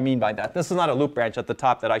 Now, what do I mean by that? This is not a loop branch at the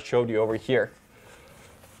top that I showed you over here.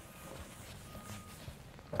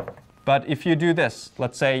 But if you do this,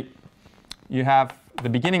 let's say you have the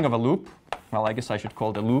beginning of a loop. Well, I guess I should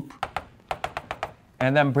call it a loop.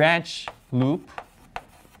 And then branch loop.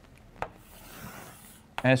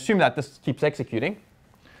 And assume that this keeps executing.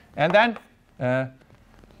 And then,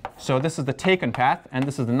 so this is the taken path, and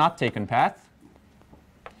this is the not taken path.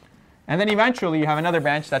 And then eventually, you have another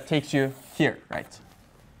branch that takes you here, right?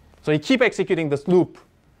 So you keep executing this loop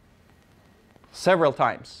several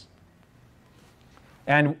times.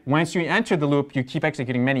 And once you enter the loop, you keep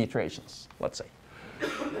executing many iterations, let's say.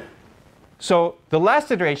 So the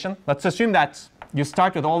last iteration, let's assume that you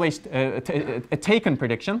start with always a taken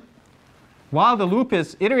prediction. While the loop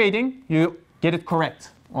is iterating, you get it correct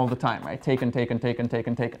all the time, right? Taken, taken, taken,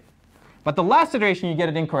 taken, taken. But the last iteration, you get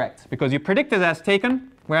it incorrect because you predict it as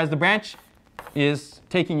taken, whereas the branch is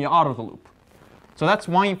taking you out of the loop. So that's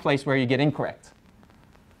one place where you get incorrect.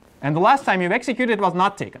 And the last time you've executed, it was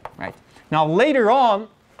not taken, right? Now later on,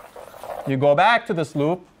 you go back to this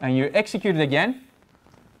loop and you execute it again.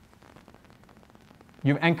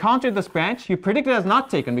 You've encountered this branch. You predict it as not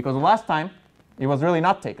taken because the last time it was really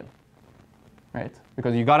not taken, right?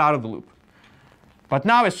 Because you got out of the loop. But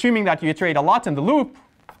now, assuming that you iterate a lot in the loop,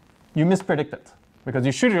 you mispredict it because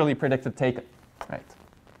you should really predict it taken, right?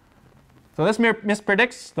 So this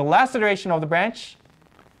mispredicts the last iteration of the branch.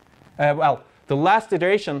 Well, the last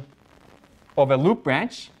iteration of a loop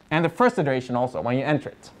branch and the first iteration also when you enter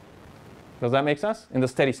it. Does that make sense? In the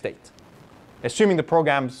steady state, assuming the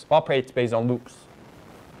programs operate based on loops.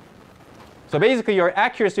 So basically, your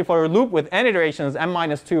accuracy for a loop with n iterations is m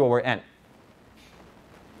minus 2 over n.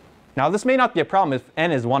 Now, this may not be a problem if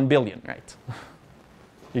n is 1 billion, right?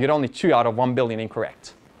 You get only 2 out of 1 billion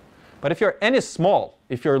incorrect. But if your n is small,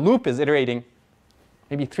 if your loop is iterating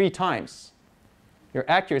maybe 3 times, your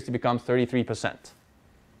accuracy becomes 33%.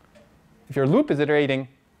 If your loop is iterating,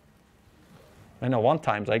 I know 1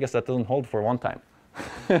 time, so I guess that doesn't hold for 1 time.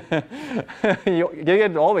 You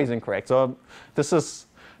get it always incorrect. So this is,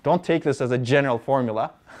 don't take this as a general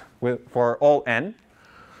formula for all n.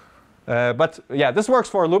 But yeah, this works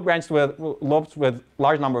for loop branches with loops with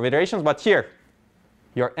large number of iterations. But here,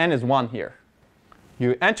 your n is 1 here.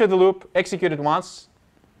 You enter the loop, execute it once,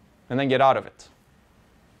 and then get out of it.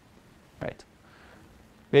 Right?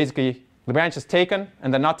 Basically, the branch is taken,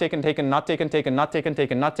 and then not taken, taken, not taken, taken, not taken,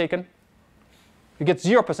 taken, not taken. You get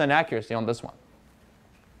 0% accuracy on this one.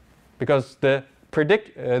 Because the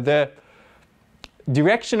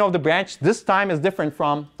direction of the branch this time is different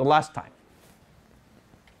from the last time.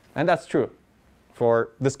 And that's true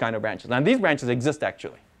for this kind of branches. And these branches exist,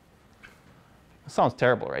 actually. That sounds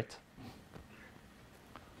terrible, right?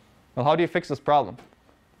 Well, how do you fix this problem?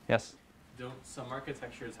 Yes? Don't some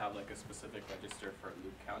architectures have like a specific register for a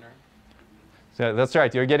loop counter? So that's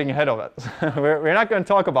right. You're getting ahead of it. We're not going to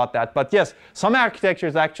talk about that. But yes, some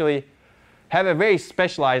architectures actually have a very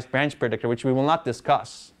specialized branch predictor, which we will not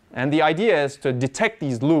discuss. And the idea is to detect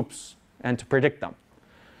these loops and to predict them.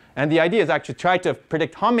 And the idea is actually try to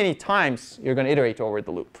predict how many times you're going to iterate over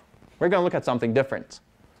the loop. We're going to look at something different.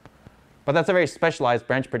 But that's a very specialized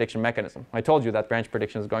branch prediction mechanism. I told you that branch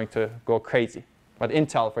prediction is going to go crazy. But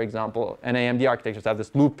Intel, for example, and AMD architectures have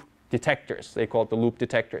this loop detectors. They call it the loop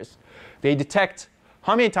detectors. They detect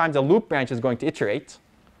how many times a loop branch is going to iterate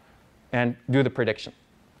and do the prediction.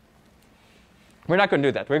 We're not going to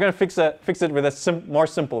do that. We're going to fix it with a more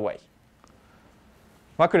simple way.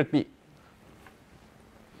 What could it be?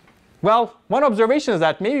 Well, one observation is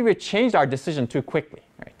that maybe we changed our decision too quickly.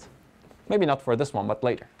 Right? Maybe not for this one, but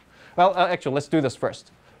later. Well, actually, let's do this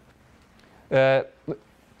first.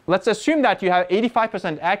 Let's assume that you have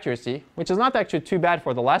 85% accuracy, which is not actually too bad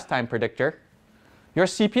for the last time predictor. Your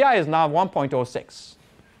CPI is now 1.06.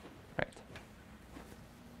 Right?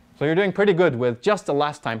 So you're doing pretty good with just the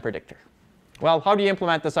last time predictor. Well, how do you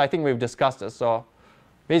implement this? I think we've discussed this. So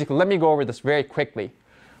basically, let me go over this very quickly.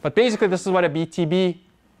 But basically, this is what a BTB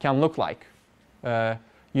can look like.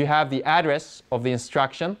 You have the address of the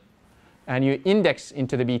instruction, and you index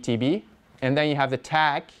into the BTB. And then you have the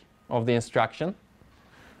tag of the instruction.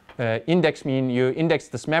 Index means you index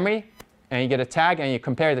this memory, and you get a tag, and you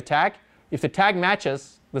compare the tag. If the tag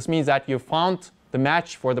matches, this means that you found the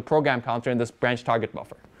match for the program counter in this branch target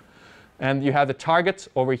buffer. And you have the target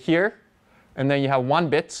over here. And then you have 1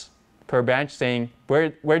 bit per branch saying,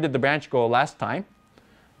 where did the branch go last time?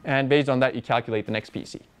 And based on that, you calculate the next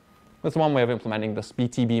PC. That's one way of implementing this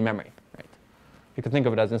BTB memory. Right? You can think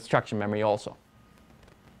of it as instruction memory also.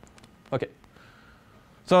 OK.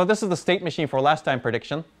 So this is the state machine for last time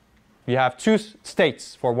prediction. You have 2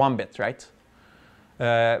 states for 1 bit, right?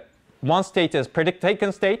 One state is predict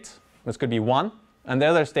taken state. This could be 1. And the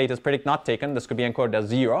other state is predict not taken. This could be encoded as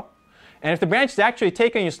 0. And if the branch is actually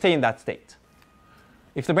taken, you stay in that state.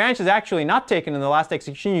 If the branch is actually not taken in the last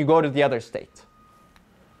execution, you go to the other state.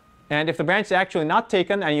 And if the branch is actually not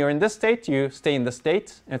taken and you're in this state, you stay in this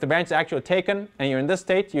state. And if the branch is actually taken and you're in this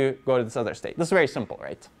state, you go to this other state. This is very simple,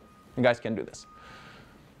 right? You guys can do this.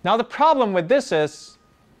 Now, the problem with this is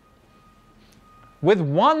with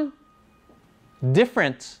one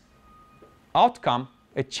different outcome,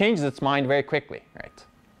 it changes its mind very quickly, right?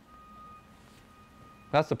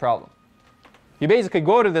 That's the problem. You basically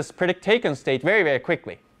go to this predict taken state very, very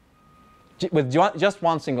quickly with just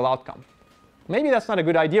one single outcome. Maybe that's not a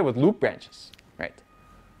good idea with loop branches, right?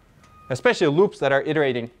 Especially loops that are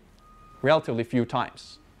iterating relatively few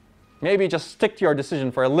times. Maybe just stick to your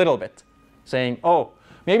decision for a little bit, saying, oh,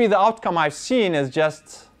 maybe the outcome I've seen is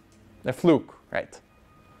just a fluke, right?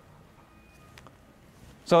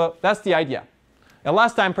 So that's the idea. A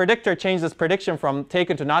last time predictor changes prediction from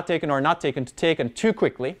taken to not taken or not taken to taken too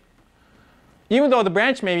quickly, even though the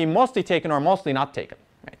branch may be mostly taken or mostly not taken.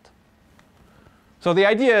 Right? So the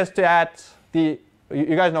idea is to add you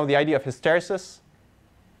guys know the idea of hysteresis?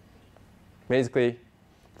 Basically,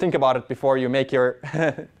 think about it before you make your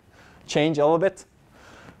change a little bit.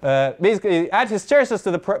 Basically, add hysteresis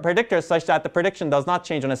to the predictor such that the prediction does not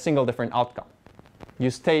change on a single different outcome. You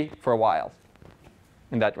stay for a while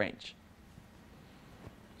in that range.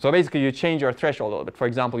 So basically, you change your threshold a little bit. For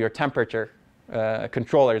example, your temperature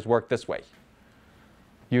controllers work this way.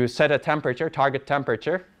 You set a temperature, target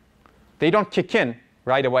temperature. They don't kick in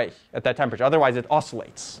right away at that temperature. Otherwise, it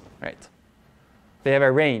oscillates, right? They have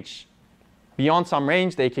a range. Beyond some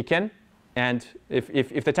range, they kick in. And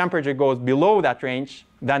if the temperature goes below that range,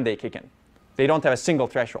 then they kick in. They don't have a single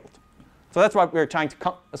threshold. So that's what we're trying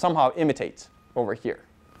to somehow imitate over here.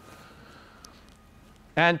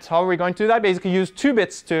 And how are we going to do that? Basically use 2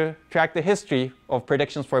 bits to track the history of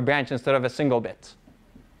predictions for a branch instead of a single bit.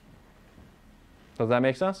 Does that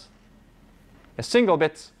make sense? A single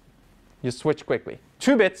bit, you switch quickly.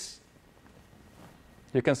 2 bits,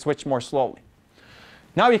 you can switch more slowly.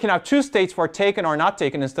 Now you can have 2 states for taken or not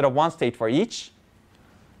taken instead of 1 state for each.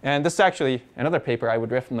 And this is actually another paper I would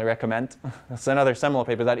definitely recommend. It's another seminal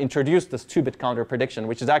paper that introduced this 2-bit counter prediction,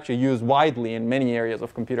 which is actually used widely in many areas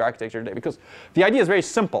of computer architecture today. Because the idea is very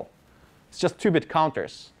simple. It's just 2-bit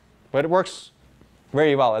counters. But it works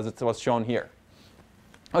very well, as it was shown here.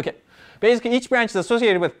 OK. Basically, each branch is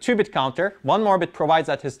associated with 2-bit counter. 1 more bit provides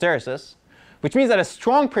that hysteresis, which means that a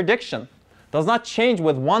strong prediction does not change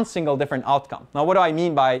with 1 single different outcome. Now, what do I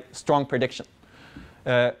mean by strong prediction?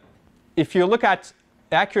 If you look at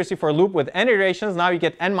accuracy for a loop with n iterations, now you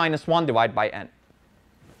get n minus 1 divided by n.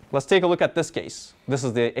 Let's take a look at this case. This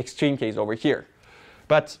is the extreme case over here.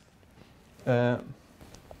 But where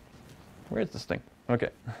is this thing? OK.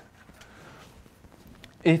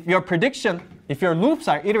 If your loops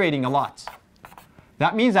are iterating a lot,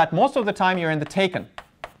 that means that most of the time you're in the taken.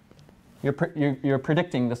 You're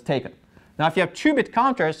predicting this taken. Now, if you have 2-bit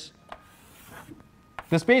counters,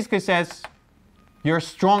 this basically says you're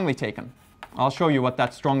strongly taken. I'll show you what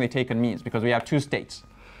that strongly taken means, because we have 2 states.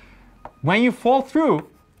 When you fall through,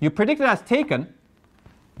 you predict it as taken.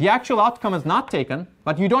 The actual outcome is not taken,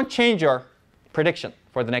 but you don't change your prediction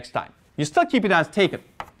for the next time. You still keep it as taken.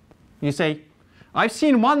 You say, I've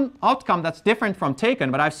seen one outcome that's different from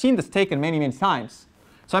taken, but I've seen this taken many, many times.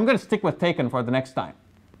 So I'm going to stick with taken for the next time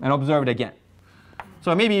and observe it again.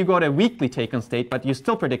 So maybe you go to a weakly taken state, but you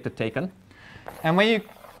still predicted taken. And when you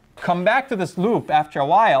come back to this loop after a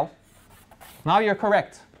while, now you're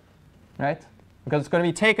correct, right? Because it's going to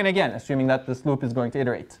be taken again, assuming that this loop is going to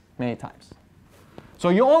iterate many times. So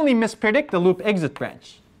you only mispredict the loop exit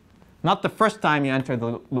branch, not the first time you enter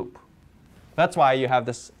the loop. That's why you have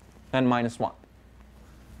this n minus 1.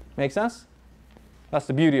 Make sense? That's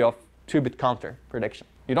the beauty of 2-bit counter prediction.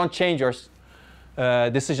 You don't change your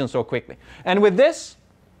decision so quickly. And with this,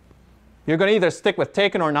 you're going to either stick with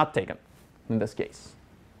taken or not taken in this case.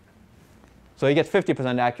 So you get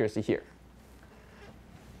 50% accuracy here.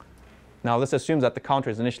 Now, this assumes that the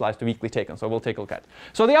counter is initialized to weakly taken. So we'll take a look at it.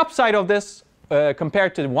 So the upside of this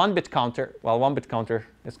compared to the 1-bit counter, well, 1-bit counter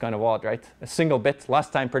is kind of odd, right? A single bit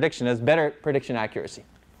last time prediction is better prediction accuracy.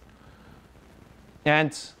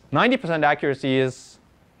 And 90% accuracy is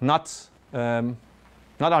not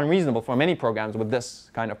unreasonable for many programs with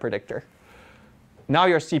this kind of predictor. Now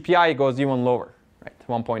your CPI goes even lower, right?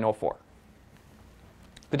 1.04.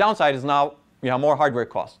 The downside is now you have more hardware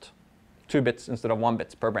cost, 2 bits instead of 1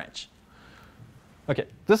 bit per branch. OK,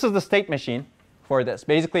 this is the state machine for this.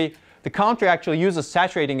 Basically, the counter actually uses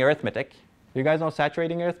saturating arithmetic. You guys know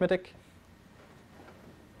saturating arithmetic?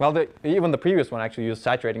 Well, even the previous one actually used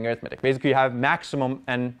saturating arithmetic. Basically, you have maximum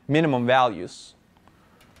and minimum values.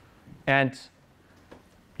 And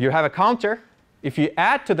you have a counter. If you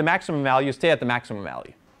add to the maximum value, you stay at the maximum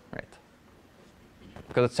value, right?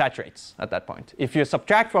 Because it saturates at that point. If you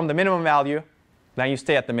subtract from the minimum value, then you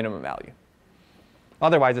stay at the minimum value.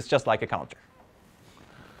 Otherwise, it's just like a counter.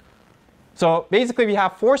 So basically, we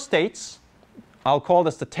have 4 states. I'll call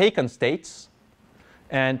this the taken states.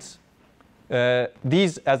 And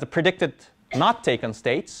these as the predicted not taken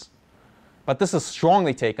states. But this is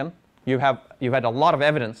strongly taken. You've had a lot of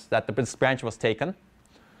evidence that this branch was taken.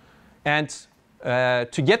 And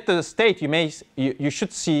to get to the state, you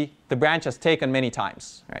should see the branch as taken many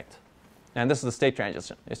times, right? And this is the state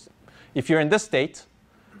transition. If you're in this state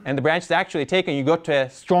and the branch is actually taken, you go to a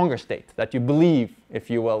stronger state that you believe, if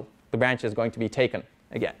you will, the branch is going to be taken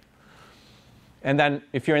again. And then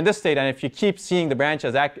if you're in this state and if you keep seeing the branch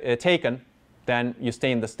as taken, then you stay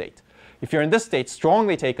in this state. If you're in this state,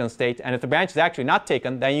 strongly taken state, and if the branch is actually not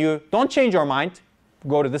taken, then you don't change your mind,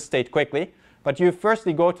 go to this state quickly. But you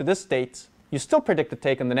firstly go to this state. You still predict the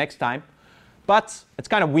taken the next time. But it's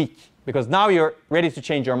kind of weak, because now you're ready to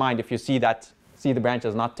change your mind if you see the branch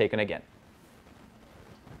is not taken again.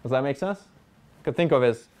 Does that make sense? You could think of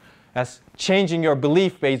it as changing your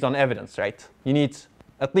belief based on evidence, right? You need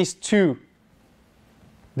at least 2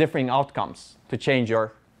 differing outcomes to change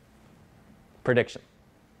your prediction.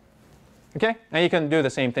 Okay? And you can do the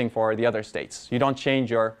same thing for the other states. You don't change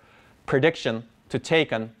your prediction to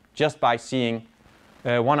taken just by seeing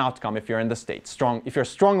one outcome if you're in the state. If you're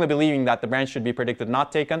strongly believing that the branch should be predicted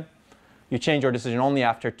not taken, you change your decision only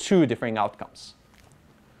after 2 differing outcomes.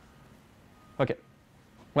 Okay.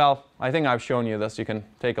 Well, I think I've shown you this. You can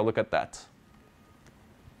take a look at that.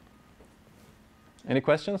 Any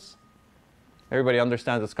questions? Everybody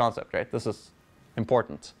understands this concept, right? This is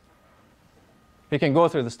important. You can go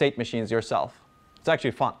through the state machines yourself. It's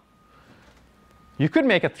actually fun. You could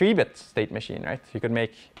make a 3-bit state machine, right? You could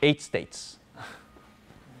make 8 states.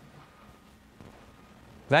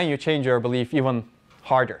 Then you change your belief even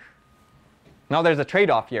harder. Now there's a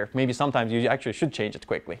trade-off here. Maybe sometimes you actually should change it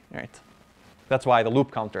quickly, right? That's why the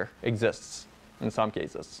loop counter exists in some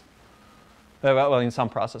cases. Well, in some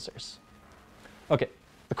processors. OK.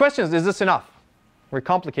 The question is this enough? We're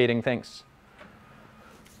complicating things.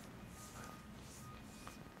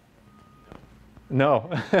 No.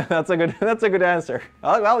 That's a good answer.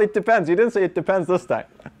 Well, it depends. You didn't say it depends this time.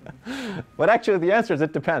 But actually, the answer is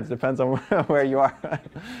it depends. Depends on where you are.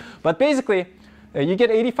 But basically, you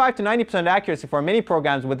get 85 to 90% accuracy for many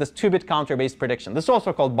programs with this 2-bit counter-based prediction. This is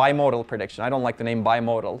also called bimodal prediction. I don't like the name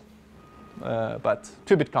bimodal, but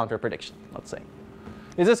 2-bit counter prediction, let's say.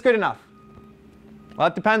 Is this good enough? Well,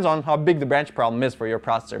 it depends on how big the branch problem is for your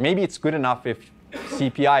processor. Maybe it's good enough if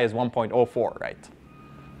CPI is 1.04, right?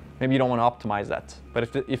 Maybe you don't want to optimize that.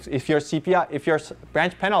 But if your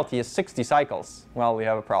branch penalty is 60 cycles, well, we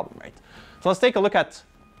have a problem, right? So let's take a look at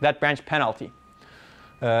that branch penalty.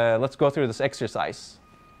 Let's go through this exercise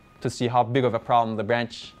to see how big of a problem the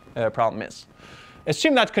branch problem is.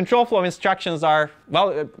 Assume that control flow instructions are,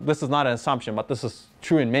 well, this is not an assumption, but this is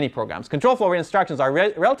true in many programs. Control flow instructions are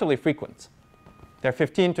relatively frequent. They're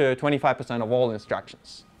 15 to 25% of all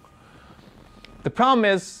instructions. The problem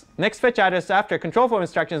is next fetch address after control flow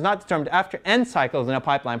instruction is not determined after n cycles in a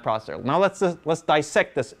pipeline processor. Now let's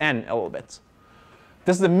dissect this n a little bit.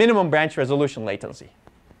 This is the minimum branch resolution latency.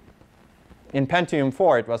 In Pentium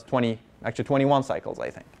 4, it was 21 cycles, I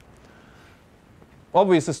think.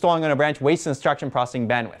 Obviously, stalling on a branch wastes instruction processing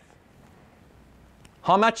bandwidth.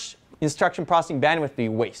 How much instruction processing bandwidth do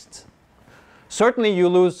you waste? Certainly, you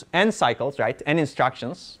lose n cycles, right? N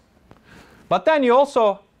instructions. But then you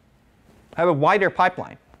also have a wider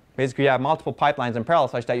pipeline. Basically, you have multiple pipelines in parallel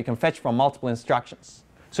such that you can fetch from multiple instructions.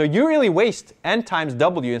 So you really waste n times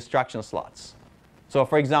w instruction slots. So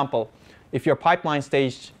for example, if your pipeline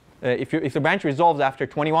stage, if the branch resolves after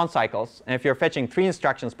 21 cycles, and if you're fetching 3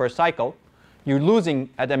 instructions per cycle, you're losing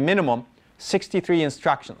at a minimum 63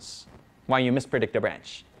 instructions when you mispredict a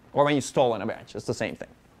branch, or when you stall on a branch. It's the same thing.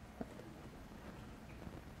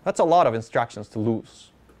 That's a lot of instructions to lose,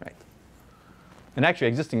 right? And actually,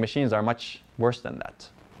 existing machines are much worse than that.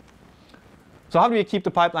 So how do we keep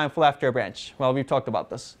the pipeline full after a branch? Well, we've talked about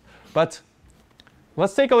this. But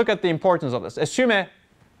let's take a look at the importance of this. Assume a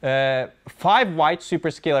 5-byte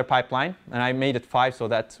superscalar pipeline. And I made it 5 so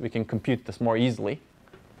that we can compute this more easily.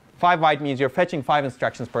 5-byte means you're fetching 5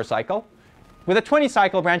 instructions per cycle with a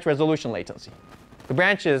 20-cycle branch resolution latency. The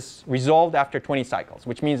branch is resolved after 20 cycles,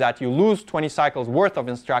 which means that you lose 20 cycles worth of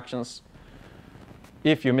instructions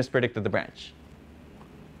if you mispredicted the branch,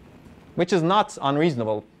 which is not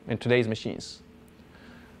unreasonable in today's machines.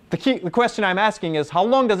 The question I'm asking is, how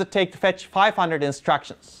long does it take to fetch 500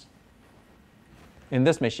 instructions in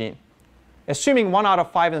this machine, assuming 1 out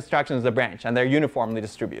of 5 instructions is a branch and they're uniformly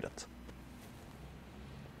distributed?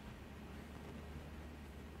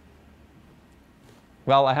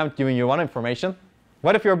 Well, I haven't given you one information.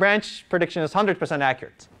 What if your branch prediction is 100%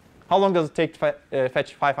 accurate? How long does it take to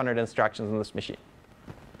fetch 500 instructions in this machine?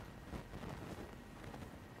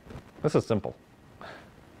 This is simple.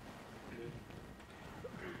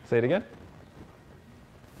 Say it again.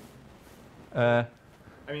 I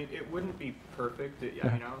mean, it wouldn't be perfect. I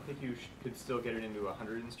mean, I don't think you could still get it into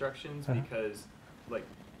 100 instructions because, like,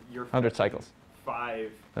 you're 100 cycles.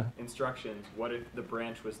 5 instructions. What if the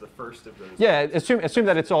branch was the first of those? Yeah, assume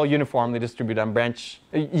that it's all uniformly distributed on branch.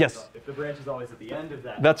 Yes. So if the branch is always at the end of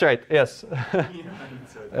that. That's right. Yes. You know,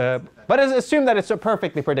 so but assume that it's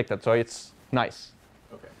perfectly predicted, so it's nice.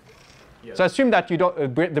 okay. Yeah. So assume that you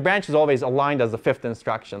don't. The branch is always aligned as the 5th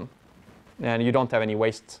instruction, and you don't have any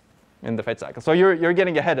waste in the fetch cycle. So you're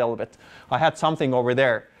getting ahead a little bit. I had something over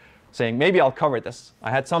there saying, maybe I'll cover this. I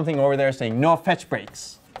had something over there saying no fetch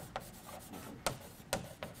breaks.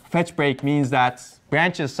 Fetch break means that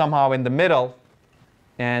branch is somehow in the middle,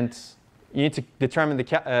 and you need to determine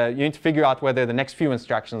you need to figure out whether the next few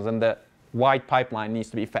instructions in the wide pipeline needs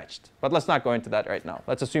to be fetched. But let's not go into that right now.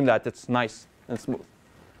 Let's assume that it's nice and smooth.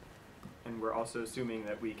 And we're also assuming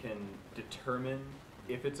that we can determine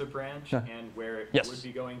if it's a branch Yeah. and where it Yes. would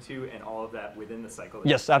be going to, and all of that within the cycle?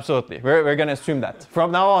 Yes, absolutely. We're going to assume that.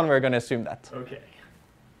 From now on, we're going to assume that. Okay.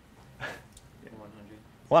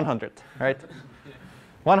 100. 100, right?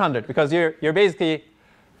 100, because you're basically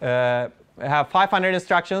have 500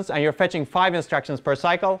 instructions, and you're fetching 5 instructions per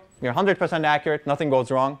cycle. You're 100% accurate. Nothing goes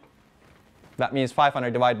wrong. That means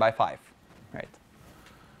 500 divided by 5, right?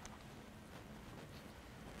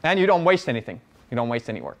 And you don't waste anything. You don't waste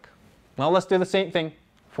any work. Now let's do the same thing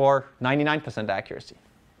for 99% accuracy.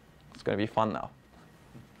 It's going to be fun now.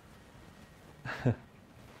 There's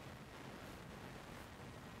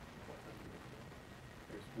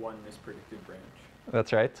one mispredicted branch.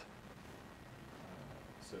 That's right.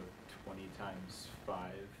 So 20 times 5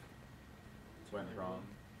 went wrong.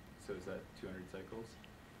 So is that 200 cycles?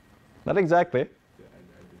 Not exactly. Yeah,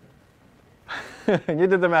 I did that. You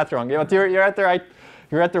did the math wrong. Yeah, but you're at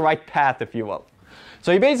the right path, if you will.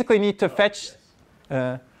 So you basically need to fetch.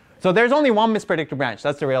 So there's only one mispredicted branch.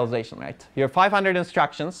 That's the realization, right? You have 500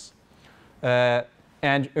 instructions,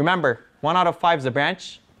 and remember, 1 out of 5 is a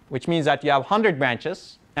branch, which means that you have 100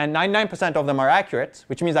 branches, and 99% of them are accurate,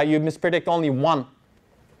 which means that you mispredict only one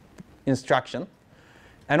instruction,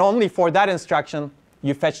 and only for that instruction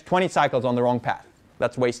you fetch 20 cycles on the wrong path.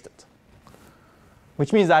 That's wasted.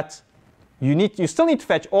 Which means that you still need to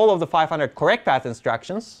fetch all of the 500 correct path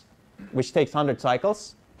instructions, which takes 100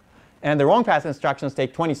 cycles. And the wrong path instructions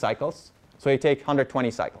take 20 cycles. So you take 120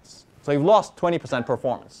 cycles. So you've lost 20%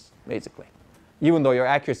 performance, basically, even though your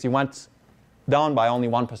accuracy went down by only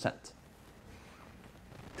 1%.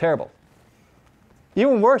 Terrible.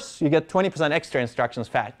 Even worse, you get 20% extra instructions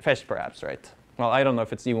fetched, perhaps, right? Well, I don't know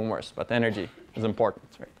if it's even worse, but energy is important,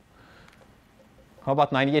 right? How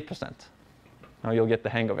about 98%? Now you'll get the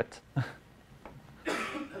hang of it.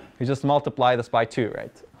 You just multiply this by 2,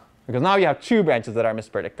 right? Because now you have 2 branches that are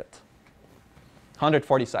mispredicted.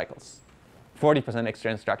 140 cycles. 40%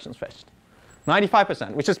 extra instructions fetched.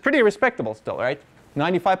 95%, which is pretty respectable still, right?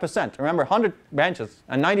 95%. Remember, 100 branches,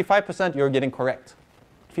 and 95% you're getting correct.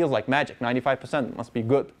 It feels like magic. 95% must be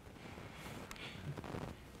good.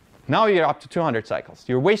 Now you're up to 200 cycles.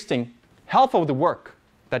 You're wasting half of the work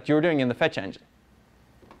that you're doing in the fetch engine.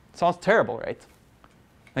 Sounds terrible, right?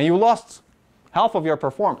 And you lost half of your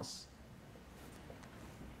performance.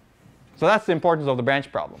 So that's the importance of the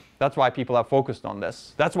branch problem. That's why people have focused on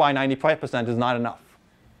this. That's why 95% is not enough.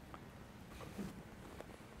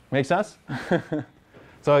 Make sense?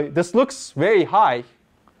 So this looks very high,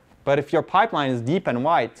 but if your pipeline is deep and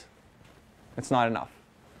wide, it's not enough.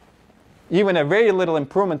 Even a very little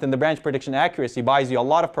improvement in the branch prediction accuracy buys you a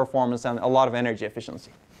lot of performance and a lot of energy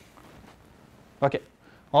efficiency. OK,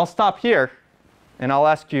 I'll stop here, and I'll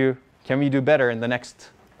ask you, can we do better in the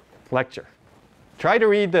next lecture? Try to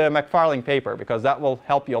read the McFarlane paper, because that will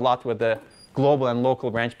help you a lot with the global and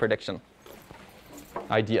local branch prediction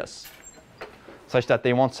ideas, such that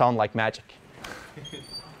they won't sound like magic.